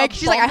man. Yeah, like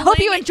she's like, I hope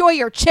you enjoy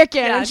your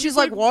chicken. Yeah, and she's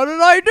like, what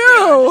did I do?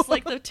 Yeah, just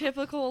like the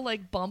typical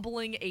like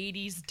bumbling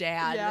 80s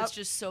dad that's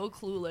just so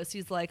clueless.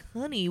 He's like,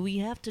 honey, we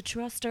have to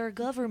trust our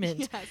government.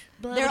 Yes.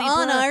 They're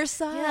on our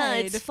side. Yeah,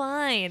 it's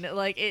fine.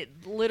 Like,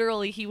 it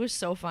literally, he was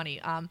so funny.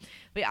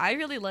 But I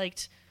really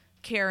liked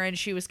Karen.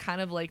 She was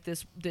kind of like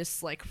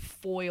this like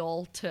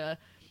foil to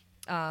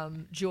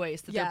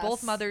Joyce, that they're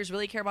both mothers,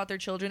 really care about their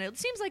children. It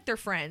seems like they're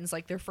friends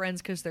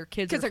because their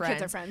kids are friends. Because their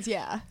kids are friends,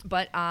 yeah.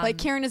 But like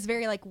Karen is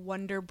very like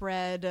Wonder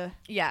Bread.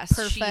 Yes,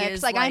 perfect. she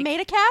is like I made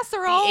a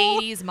casserole.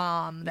 The 80s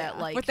mom that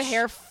like with the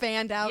hair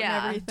fanned out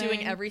and everything,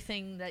 doing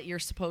everything that you're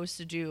supposed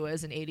to do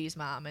as an 80s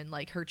mom. And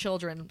like her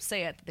children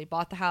say it. They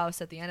bought the house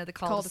at the end of the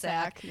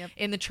cul-de-sac. Yep.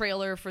 In the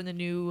trailer for the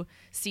new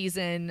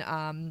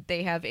season,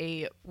 they have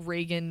a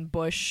Reagan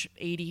Bush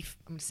 80.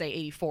 I'm gonna say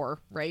 84,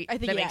 right? I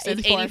think that makes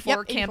sense.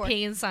 84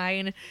 campaign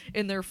sign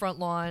in their front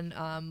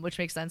lawn, which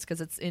makes sense because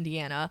it's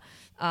Indiana,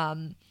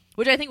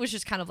 which I think was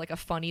just kind of like a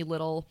funny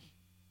little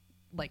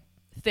like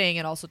thing,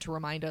 and also to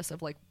remind us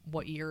of like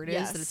what year it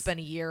is, that it's been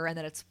a year and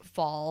that it's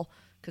fall,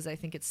 because I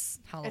think it's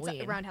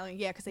Halloween. It's around Halloween,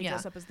 because they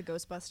dress up as the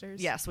Ghostbusters.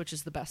 Yes, which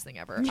is the best thing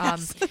ever.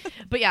 Yes.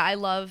 But yeah,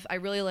 I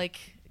really like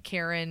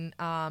Karen,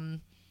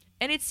 and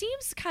it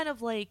seems kind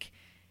of like,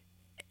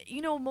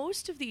 you know,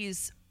 most of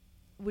these,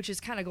 which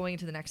is kind of going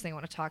into the next thing I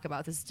want to talk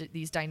about,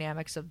 these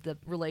dynamics of the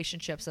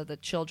relationships of the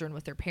children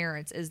with their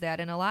parents, is that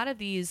in a lot of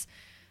these,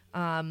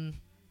 a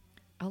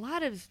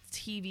lot of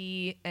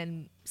TV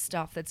and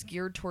stuff that's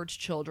geared towards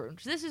children,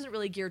 this isn't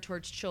really geared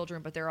towards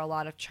children, but there are a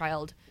lot of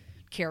child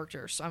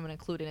characters, so I'm going to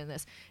include it in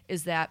this,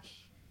 is that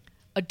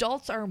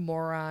adults are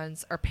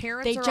morons, our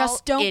parents are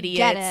just all don't idiots.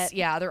 Get it.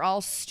 Yeah, they're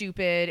all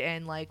stupid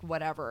and like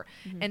whatever.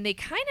 And they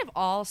kind of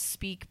all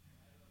speak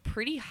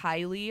pretty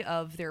highly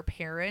of their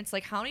parents.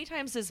 Like, how many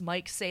times does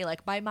Mike say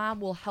like, my mom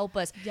will help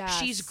us,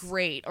 she's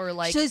great, or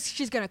like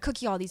she's gonna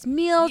cook you all these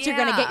meals, you're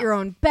gonna get your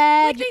own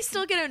bed. Like, they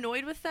still get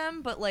annoyed with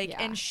them, but like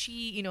and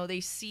she, you know, they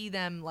see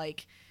them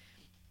like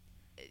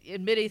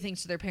admitting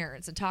things to their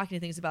parents and talking to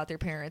things about their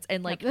parents,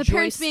 and like the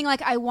parents being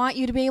like, I want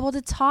you to be able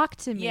to talk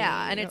to me.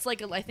 And it's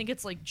like, I think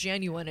it's like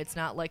genuine. It's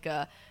not like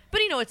but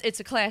you know, it's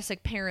a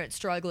classic parent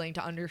struggling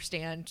to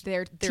understand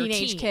their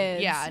teenage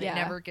kids. Yeah, and it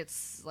never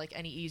gets like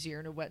any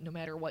easier no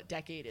matter what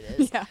decade it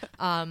is.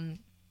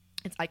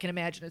 I can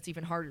imagine it's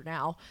even harder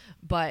now.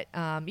 But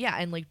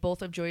and like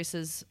both of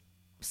Joyce's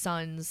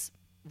sons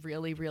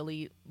really,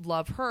 really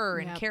love her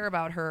and care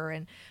about her,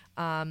 and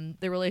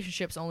the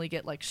relationships only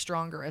get like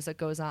stronger as it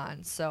goes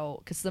on.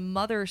 So, because the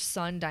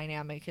mother-son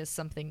dynamic is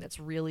something that's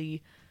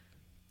really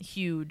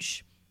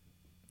huge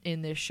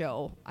in this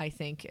show, I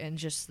think, and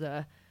just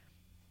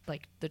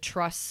like the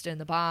trust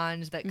and the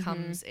bond that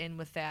comes in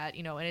with that,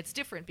 you know, and it's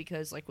different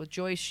because like with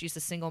Joyce, she's a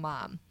single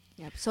mom.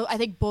 Yep. So I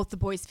think both the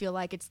boys feel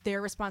like it's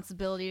their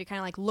responsibility to kind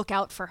of like look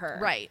out for her.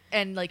 Right.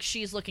 And like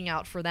she's looking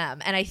out for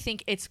them. And I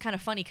think it's kind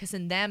of funny because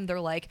in them, they're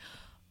like,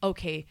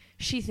 okay,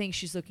 she thinks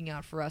she's looking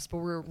out for us, but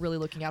we're really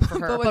looking out for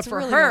her. but for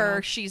really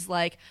her, she's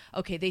like,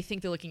 okay, they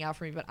think they're looking out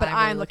for me, but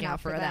I'm really looking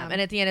out for them. And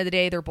at the end of the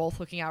day, they're both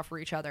looking out for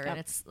each other. And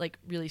it's like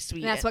really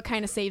sweet. And that's what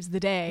kind of saves the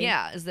day.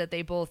 Yeah, is that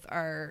they both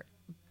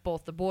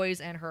the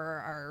boys and her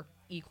are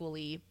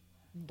equally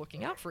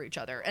looking out for each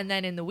other. And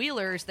then in the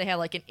Wheelers, they have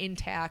like an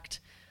intact,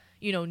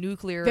 you know,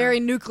 very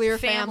nuclear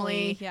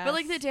family. Yes. But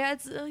like the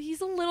dad's,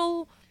 he's a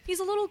little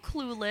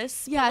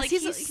clueless. Yeah, like,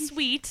 he's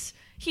sweet.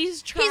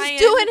 He's trying.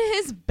 He's doing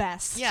his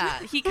best. Yeah,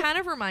 he kind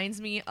of reminds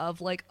me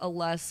of like a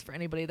Les for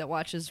anybody that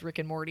watches Rick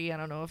and Morty. I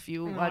don't know if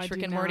you watch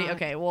Rick and Morty.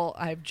 Okay, well,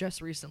 I've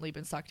just recently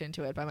been sucked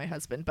into it by my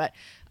husband. But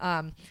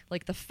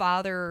like the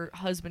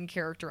father-husband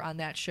character on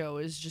that show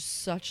is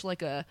just such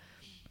like a...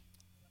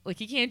 Like,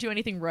 he can't do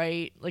anything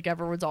right. Like,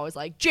 everyone's always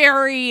like,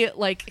 Jerry,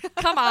 like,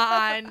 come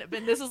on.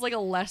 But this is, like, a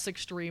less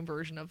extreme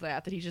version of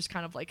that he's just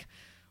kind of, like,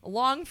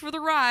 along for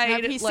the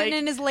ride. He's sitting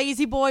in his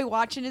lazy boy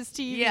watching his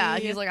TV. Yeah,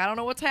 he's like, I don't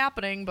know what's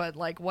happening, but,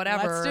 like,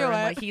 whatever. Let's do it. And,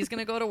 like, he's going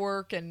to go to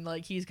work, and,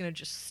 like, he's going to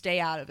just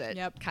stay out of it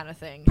kind of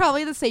thing.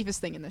 Probably the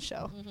safest thing in the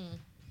show. Mm-hmm.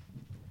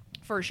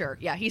 For sure.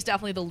 Yeah, he's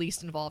definitely the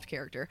least involved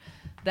character.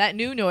 That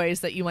new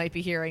noise that you might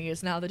be hearing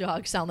is now the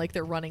dogs sound like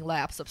they're running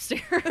laps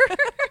upstairs.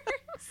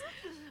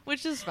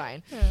 Which is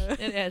fine.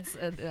 It adds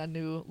a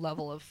new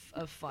level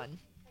of fun.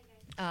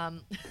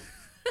 And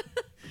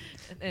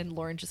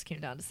Lauren just came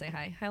down to say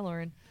hi. Hi,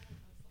 Lauren.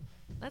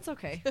 That's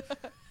okay.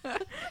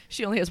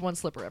 She only has one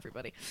slipper,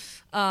 everybody.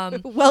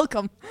 Welcome.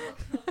 Welcome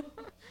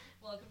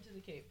to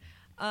the cave.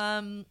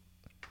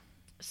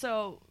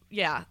 So,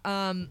 yeah.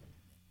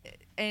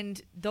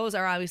 And those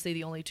are obviously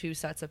the only two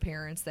sets of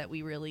parents that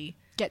we really...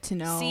 get to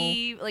know.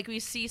 We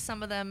see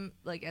some of them,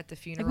 like, at the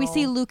funeral. Like, we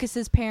see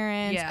Lucas's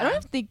parents. Yeah. I don't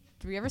know if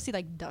do we ever see,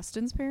 like,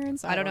 Dustin's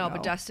parents? I don't know,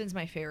 but Dustin's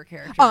my favorite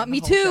character. Oh,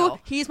 me too. Show.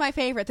 He's my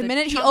favorite. The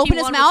minute he chunky opened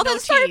his one mouth with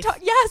and started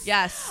talking. Yes.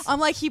 Yes.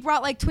 I'm like, he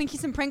brought, like,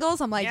 Twinkies and Pringles.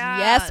 I'm like, yes,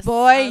 yes boy,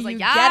 I was like, you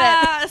yes.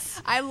 get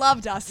it. I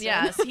love Dustin.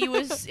 Yes, he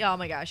was, oh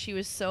my gosh, he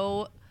was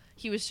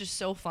just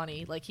so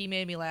funny. Like, he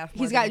made me laugh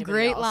more He's than got anybody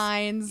great else.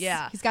 lines.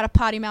 Yeah. He's got a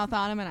potty mouth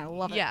on him, and I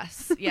love it.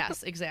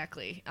 Yes,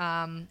 exactly.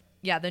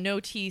 Yeah, the no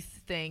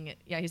teeth thing.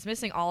 Yeah, he's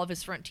missing all of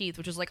his front teeth,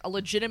 which is like a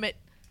legitimate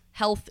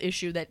health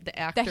issue that the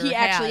actor he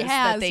actually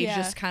has, that they yeah.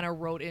 just kind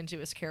of wrote into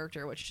his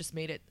character, which just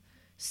made it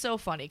so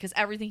funny because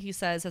everything he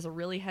says has a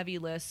really heavy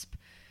lisp.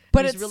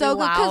 But he's it's really so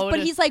good loud. but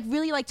he's like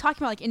really like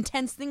talking about like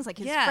intense things like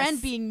his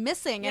friend being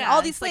missing and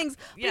all these things.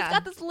 But he's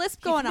got this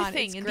lisp going on.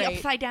 It's and great. the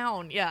upside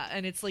down. Yeah,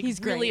 and it's like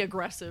he's really great.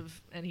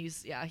 aggressive and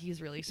he's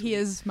really sweet. He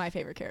is my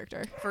favorite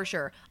character. For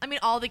sure. I mean,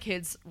 all the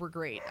kids were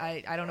great.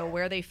 I don't know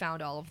where they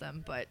found all of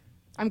them, but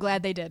I'm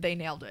glad they did. They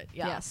nailed it.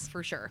 Yeah, yes,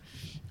 for sure.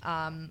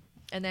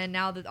 And then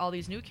now that all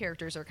these new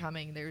characters are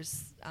coming,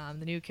 there's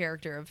the new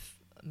character of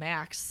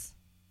Max,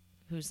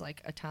 who's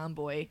like a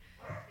tomboy,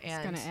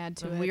 and gonna add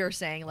to we were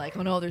saying like,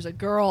 oh no, there's a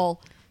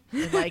girl.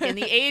 Like in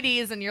the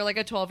 80s, and you're like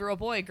a 12-year-old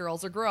boy.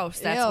 Girls are gross.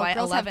 That's why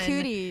girls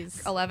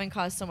 11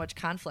 caused so much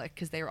conflict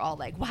because they were all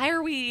like, why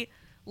are we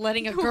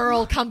letting a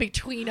girl come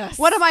between us?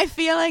 What am I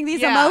feeling?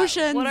 These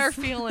emotions. What are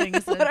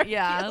feelings? What are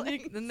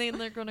feelings? Then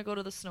they're going to go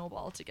to the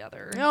snowball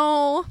together.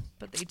 No,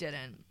 but they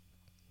didn't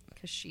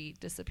because she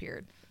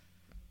disappeared.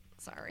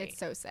 Sorry. It's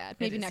so sad.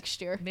 Maybe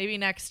next year. Maybe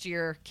next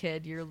year,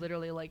 kid. You're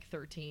literally like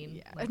 13.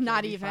 Yeah, like,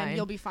 not even. Fine.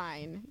 You'll be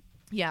fine.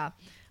 Yeah.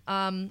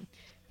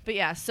 But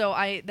yeah, so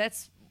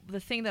that's the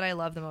thing that I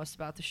love the most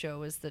about the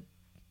show is that,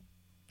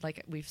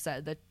 like we've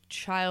said, the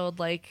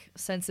childlike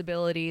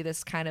sensibility,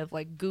 this kind of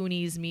like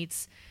Goonies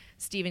meets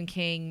Stephen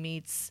King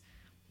meets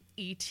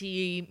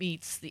E.T.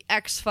 meets the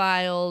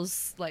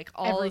X-Files, like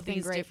all everything of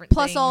these great. different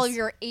plus things. all of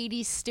your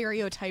 80s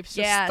stereotypes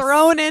just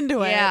thrown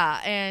into it.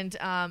 Yeah, and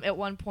at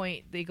one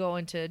point they go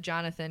into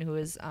Jonathan, who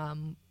is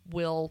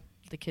Will,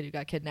 the kid who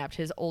got kidnapped,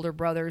 his older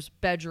brother's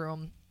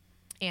bedroom,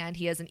 and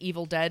he has an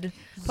Evil Dead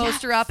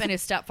poster up, and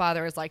his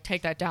stepfather is like,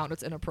 take that down,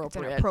 it's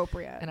inappropriate. It's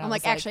inappropriate. And I'm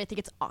like, actually, I think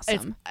it's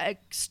awesome. It's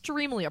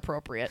extremely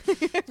appropriate.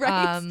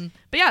 Right.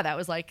 But yeah, that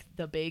was like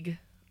the big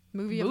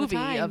movie of the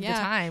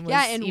time. Was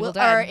and Evil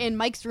Dead. Or in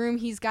Mike's room,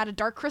 he's got a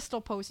Dark Crystal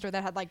poster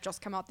that had like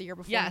just come out the year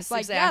before. Yes, it's like,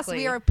 exactly.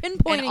 Yes, we are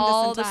pinpointing and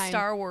all this in the time.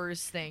 Star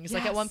Wars things.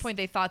 Yes. Like at one point,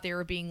 they thought they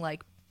were being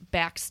like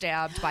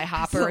backstabbed by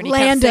Hopper, and he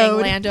Landoed. kept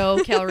saying Lando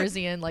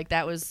Calrissian. Like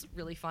that was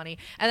really funny.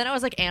 And then I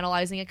was like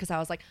analyzing it because I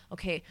was like,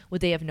 okay, would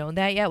they have known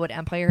that yet? Would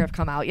Empire have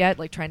come out yet?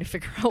 Like trying to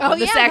figure out when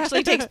this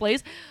actually takes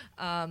place.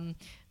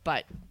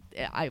 But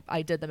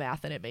I did the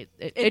math and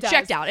it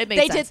checked out. It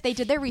made sense. They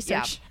did their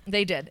research. Yeah,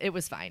 they did. It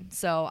was fine.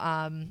 So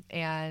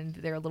and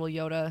they're little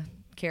Yoda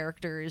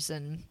characters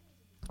and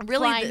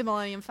really flying the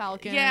Millennium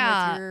Falcon.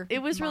 Yeah,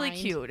 it was really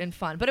cute and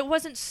fun, but it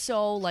wasn't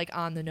so like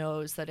on the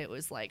nose that it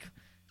was like,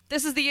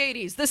 this is the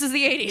 80s. This is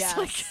the 80s. Yes.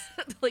 Like,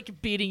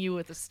 like beating you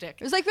with a stick.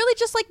 It was like really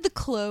just like the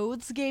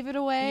clothes gave it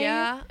away.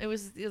 Yeah, it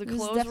was the clothes. It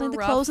was definitely were the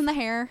rough. clothes and the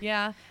hair.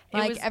 Yeah,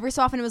 like every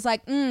so often it was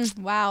like,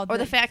 wow. Or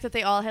the fact that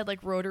they all had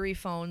like rotary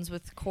phones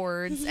with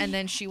cords, and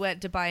then she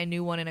went to buy a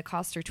new one and it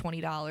cost her $20.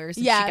 And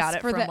yes, she got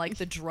it from like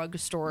the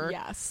drugstore.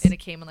 Yes, and it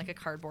came in like a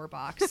cardboard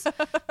box.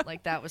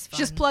 Like that was fun.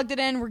 Just plugged it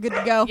in. We're good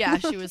to go. Yeah,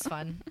 she was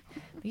fun.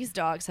 These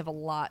dogs have a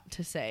lot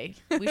to say.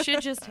 We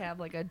should just have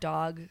like a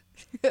dog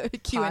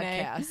Q&A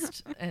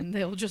podcast, and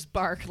they'll just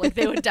bark. Like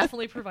they would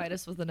definitely provide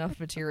us with enough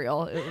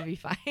material. It would be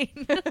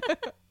fine.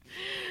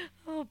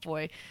 Oh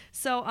boy.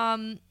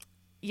 So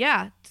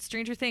yeah,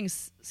 Stranger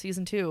Things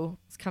season 2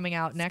 is coming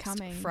out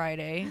next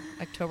Friday,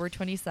 October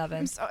 27th.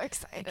 I'm so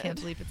excited. I can't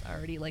believe it's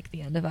already like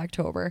the end of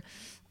October.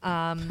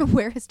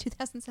 Where has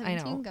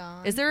 2017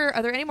 gone?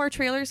 Are there any more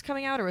trailers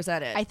coming out, or was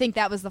that it? I think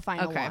that was the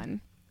final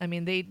one. I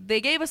mean,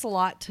 they gave us a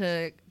lot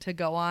to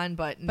go on,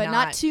 but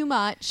not too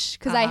much,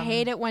 because I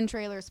hate it when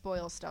trailers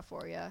spoil stuff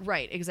for you.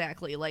 Right,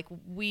 exactly. Like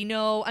we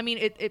know, I mean,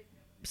 it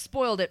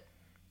spoiled it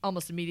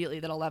almost immediately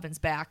that Eleven's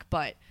back,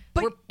 but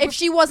if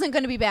she wasn't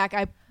going to be back,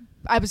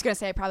 I was going to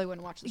say I probably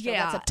wouldn't watch the show.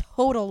 Yeah. That's a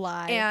total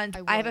lie. And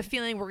I have a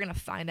feeling we're going to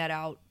find that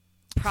out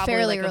probably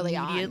fairly like early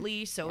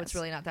immediately, on. so it's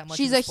really not that much.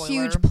 She's of a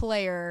huge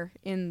player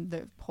in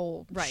the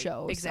whole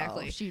show.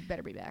 Exactly. So she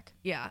better be back.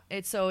 Yeah.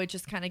 So it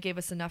just kind of gave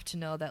us enough to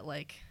know that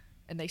like,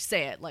 and they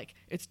say it like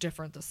it's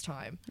different this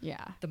time.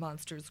 Yeah. The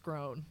monster's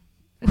grown,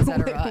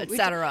 etc.,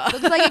 etc.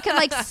 Looks like it can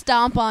like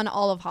stomp on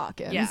all of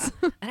Hawkins. Yeah.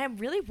 And I'm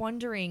really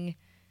wondering,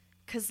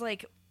 because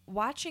like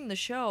watching the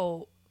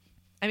show,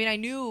 I mean, I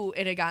knew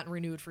it had gotten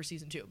renewed for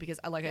season 2 because,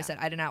 like I said,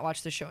 I did not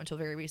watch the show until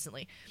very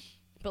recently.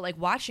 But like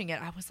watching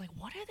it, I was like,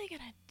 what are they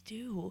gonna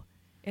do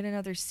in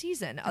another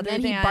season? Other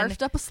than he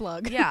barfed up a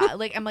slug. Yeah,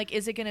 like I'm like,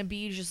 is it gonna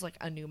be just like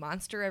a new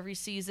monster every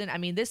season? I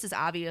mean, this is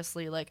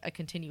obviously like a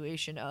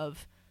continuation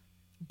of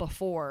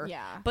before.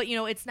 Yeah. But you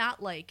know, it's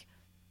not like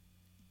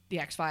the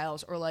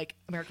X-Files or like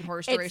American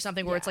Horror Story or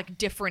something where it's like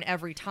different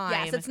every time.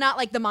 Yes, it's not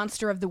like the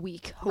monster of the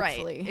week,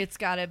 hopefully. Right. It's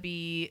gotta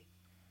be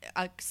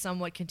a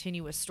somewhat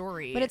continuous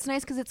story. But it's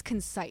nice because it's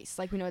concise.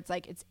 Like, we know it's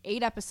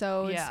 8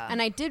 episodes. Yeah.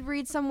 And I did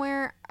read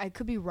somewhere, I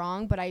could be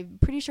wrong, but I'm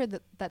pretty sure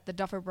that the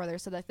Duffer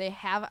Brothers said that they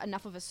have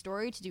enough of a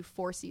story to do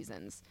 4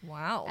 seasons.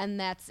 Wow. And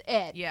that's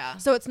it. Yeah.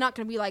 So it's not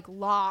going to be like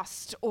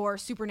Lost or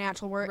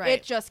Supernatural where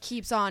it just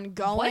keeps on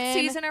going. What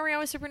season are we on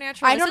with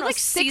Supernatural? I don't know, like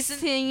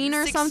 16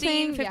 or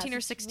something? 15 or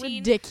 16?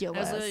 Ridiculous.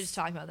 I was literally just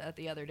talking about that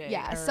the other day.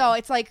 Yeah, so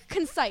it's like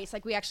concise.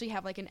 Like, we actually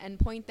have like an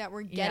endpoint that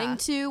we're getting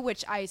to,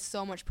 which I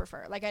so much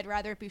prefer. Like, I'd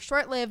rather it be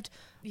short-lived,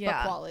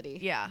 but quality.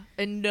 Yeah,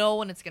 and know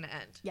when it's going to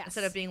end. Yes.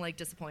 Instead of being like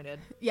disappointed.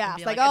 Yeah,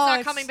 it's like, oh, it's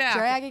not coming back.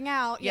 Dragging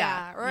out.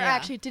 Yeah. Or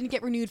actually, it didn't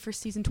get renewed for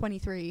season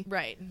 23.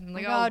 Right.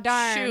 Like, oh,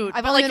 darn. Shoot.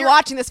 I've only been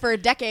watching this for a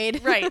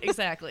decade. Right,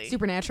 exactly.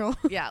 Supernatural.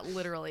 Yeah,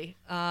 literally.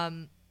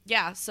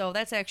 Yeah, so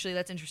that's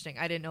interesting.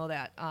 I didn't know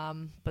that.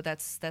 But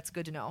that's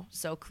good to know.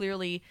 So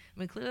clearly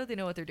they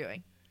know what they're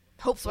doing.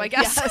 Hopefully. So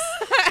I guess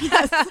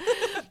Yes.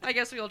 I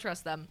guess we'll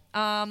trust them.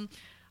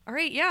 All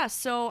right, yeah.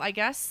 So I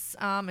guess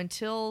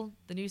until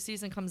the new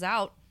season comes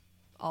out,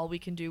 all we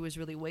can do is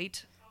really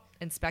wait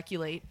and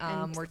speculate.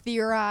 We're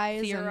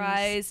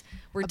theorize.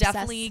 We're obsess.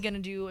 definitely gonna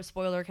do a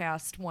spoiler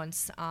cast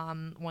once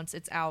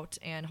it's out,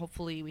 and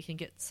hopefully we can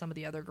get some of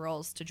the other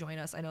girls to join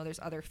us. I know there's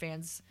other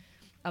fans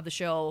of the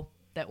show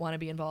that want to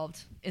be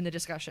involved in the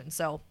discussion.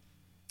 So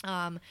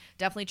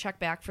definitely check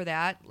back for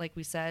that. Like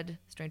we said,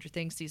 Stranger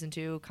Things season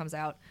 2 comes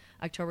out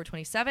October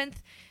 27th,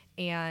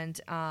 and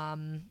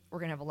we're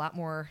gonna have a lot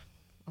more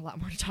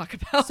to talk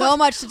about. So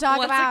much to talk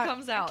once about. It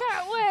comes out. I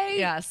can't wait.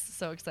 Yes,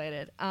 so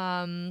excited.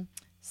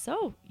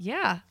 So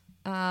yeah,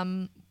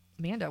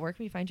 Amanda, where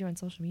can we find you on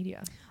social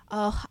media?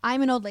 Oh,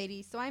 I'm an old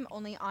lady, so I'm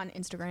only on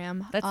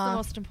Instagram. That's the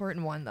most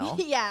important one, though.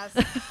 Yes.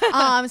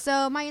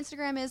 So my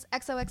Instagram is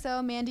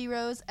XOXO Mandy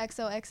Rose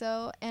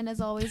XOXO, and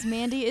as always,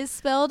 Mandy is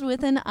spelled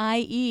with an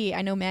IE.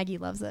 I know Maggie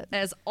loves it.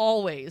 As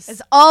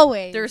always.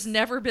 There's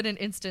never been an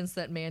instance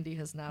that Mandy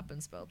has not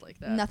been spelled like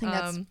that. Nothing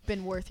that's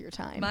been worth your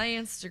time. My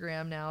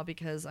Instagram now,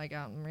 because I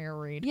got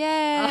married.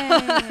 Yay!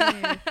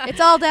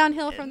 It's all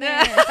downhill from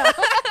there.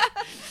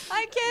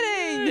 I'm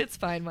kidding. It's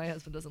fine. My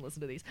husband doesn't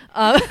listen to these.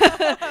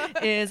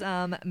 Is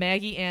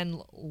Maggie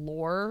and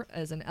Lore,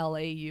 as in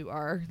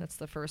Laur. That's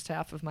the first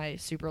half of my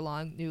super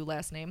long new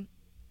last name.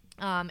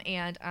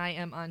 And I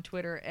am on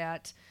Twitter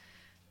at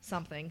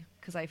something,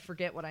 because I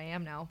forget what I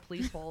am now.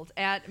 Please hold.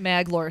 At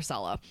Mag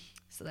Loricella.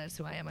 So that's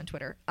who I am on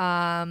Twitter.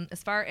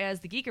 As far as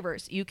the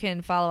Geekiverse, you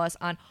can follow us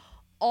on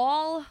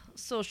all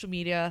social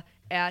media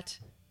at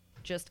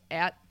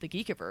the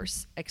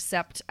Geekiverse,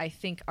 except I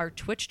think our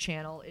Twitch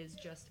channel is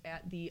just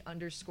at the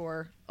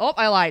 _. Oh,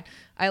 I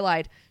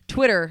lied.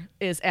 Twitter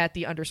is at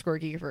the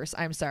 _Geekiverse.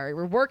 I'm sorry.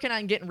 We're working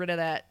on getting rid of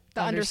that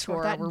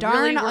underscore. That We're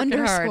darn really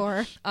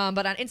underscore. hard.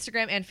 But on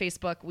Instagram and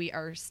Facebook, we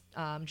are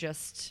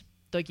just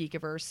the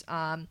Geekiverse.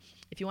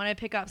 If you want to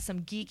pick up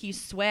some geeky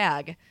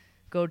swag,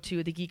 go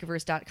to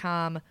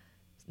thegeekiverse.com.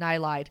 No, I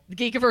lied.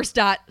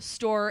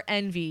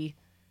 Thegeekiverse.storeenvy.com.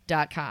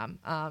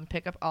 geekverse.com.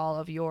 Pick up all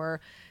of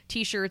your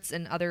t-shirts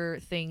and other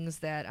things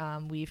that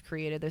we've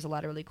created. There's a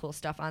lot of really cool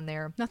stuff on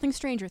there. Nothing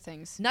Stranger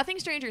Things. Nothing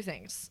Stranger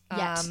Things.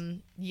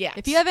 Yet.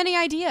 If you have any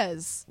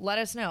ideas, let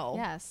us know.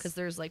 Yes. Because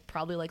there's like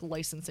probably like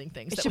licensing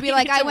things. It should be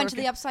like, I went to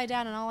the Upside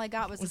Down and all I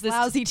got was this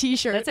lousy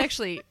t-shirt. That's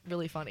actually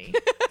really funny.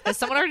 Has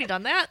someone already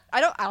done that?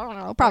 I don't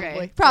know. Probably.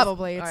 Okay.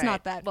 Probably. It's right.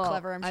 not that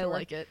clever, I'm sure. I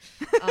like it.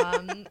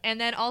 And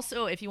then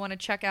also, if you want to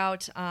check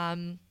out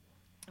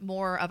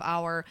more of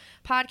our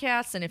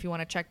podcasts, and if you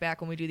want to check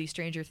back when we do these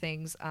Stranger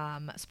Things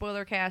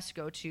spoiler cast,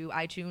 go to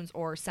iTunes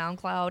or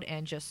SoundCloud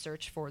and just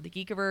search for the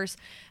Geekiverse,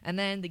 and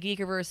then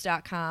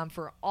thegeekiverse.com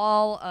for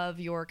all of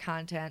your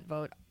content,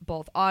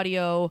 both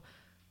audio,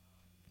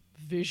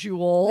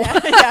 visual,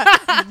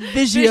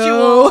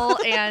 visual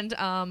and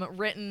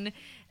written.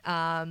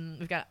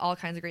 We've got all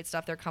kinds of great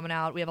stuff there coming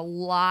out. We have a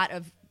lot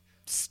of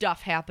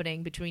stuff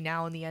happening between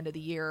now and the end of the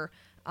year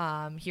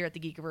here at the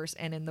Geekiverse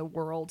and in the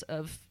world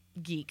of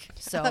geek.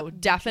 So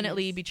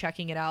definitely be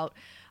checking it out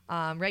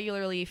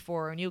regularly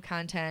for new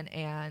content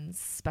and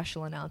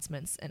special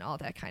announcements and all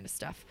that kind of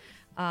stuff.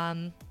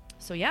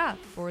 So yeah,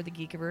 for the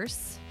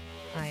Geekiverse,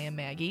 I am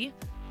Maggie.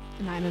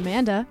 And I'm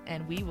Amanda.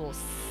 And we will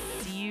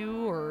see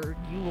you, or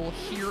you will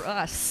hear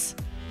us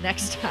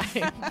next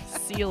time.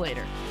 See you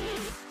later.